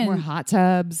 meditation, more hot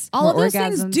tubs, all more of those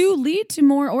orgasms. things do lead to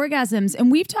more orgasms.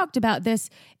 And we've talked about this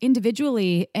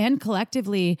individually and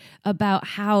collectively about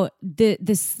how the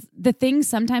things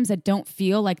sometimes that don't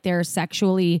feel like they're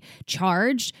sexually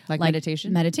charged, like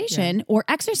meditation or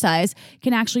exercise,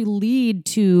 can actually lead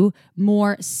to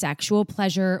more sexual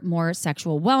pleasure, more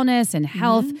sexual wellness and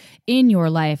health in your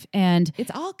life. And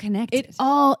it's all connected. It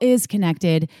all is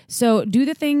connected. So do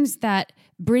the things that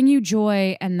bring you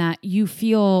joy and that you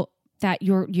feel that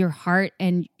your heart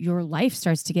and your life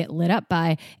starts to get lit up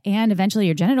by, and eventually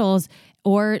your genitals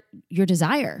or your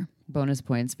desire. Bonus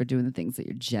points for doing the things that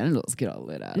your genitals get all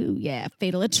lit up. Ooh, yeah.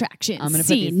 Fatal Attraction. I'm gonna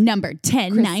Scene put number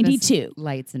 1092.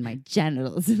 Lights in my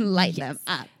genitals and light them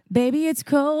up. Baby, it's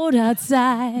cold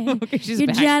outside. Okay, she's your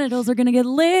back. genitals are going to get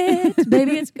lit.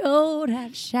 Baby, it's cold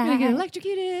outside. Gonna get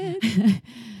electrocuted.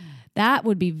 That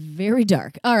would be very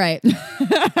dark. All right.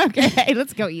 Okay,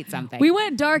 let's go eat something. We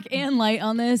went dark and light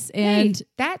on this, and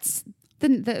that's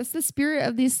the spirit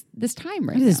of this time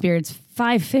right what is now. the spirit? It's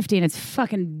 5:50 and it's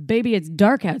fucking, baby, it's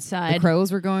dark outside. The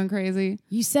crows were going crazy.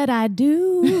 You said I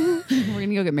do. We're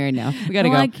gonna go get married now. We gotta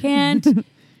well, go. I can't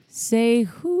say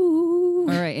who.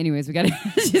 All right. Anyways, we gotta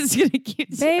just gonna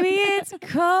keep. Baby, it's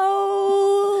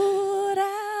cold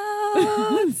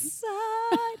outside.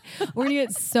 We're gonna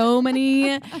get so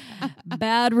many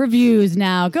bad reviews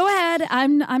now. Go ahead.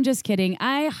 I'm just kidding.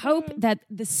 I hope that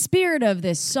the spirit of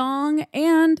this song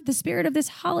and the spirit of this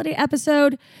holiday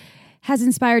episode has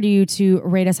inspired you to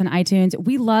rate us on iTunes.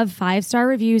 We love 5-star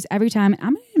reviews every time.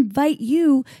 I'm going to invite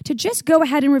you to just go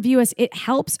ahead and review us. It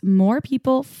helps more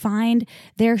people find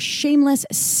their shameless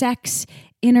sex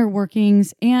inner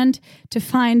workings and to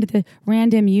find the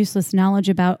random useless knowledge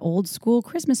about old school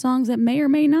Christmas songs that may or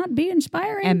may not be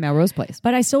inspiring. And Melrose Place.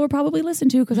 But I still would probably listen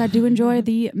to because I do enjoy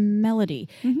the melody.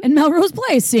 And Melrose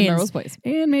Place scenes. Melrose Place.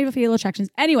 And maybe Fatal Attractions.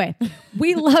 Anyway,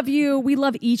 we love you. We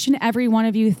love each and every one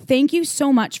of you. Thank you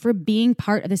so much for being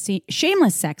part of the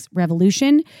shameless sex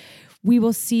revolution. We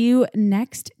will see you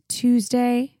next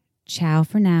Tuesday. Ciao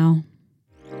for now.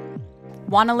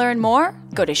 Want to learn more?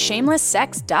 Go to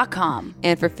shamelesssex.com.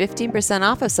 And for 15%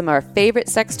 off of some of our favorite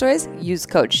sex toys, use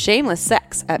code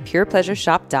SHAMELESSSEX at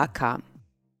purepleasureshop.com.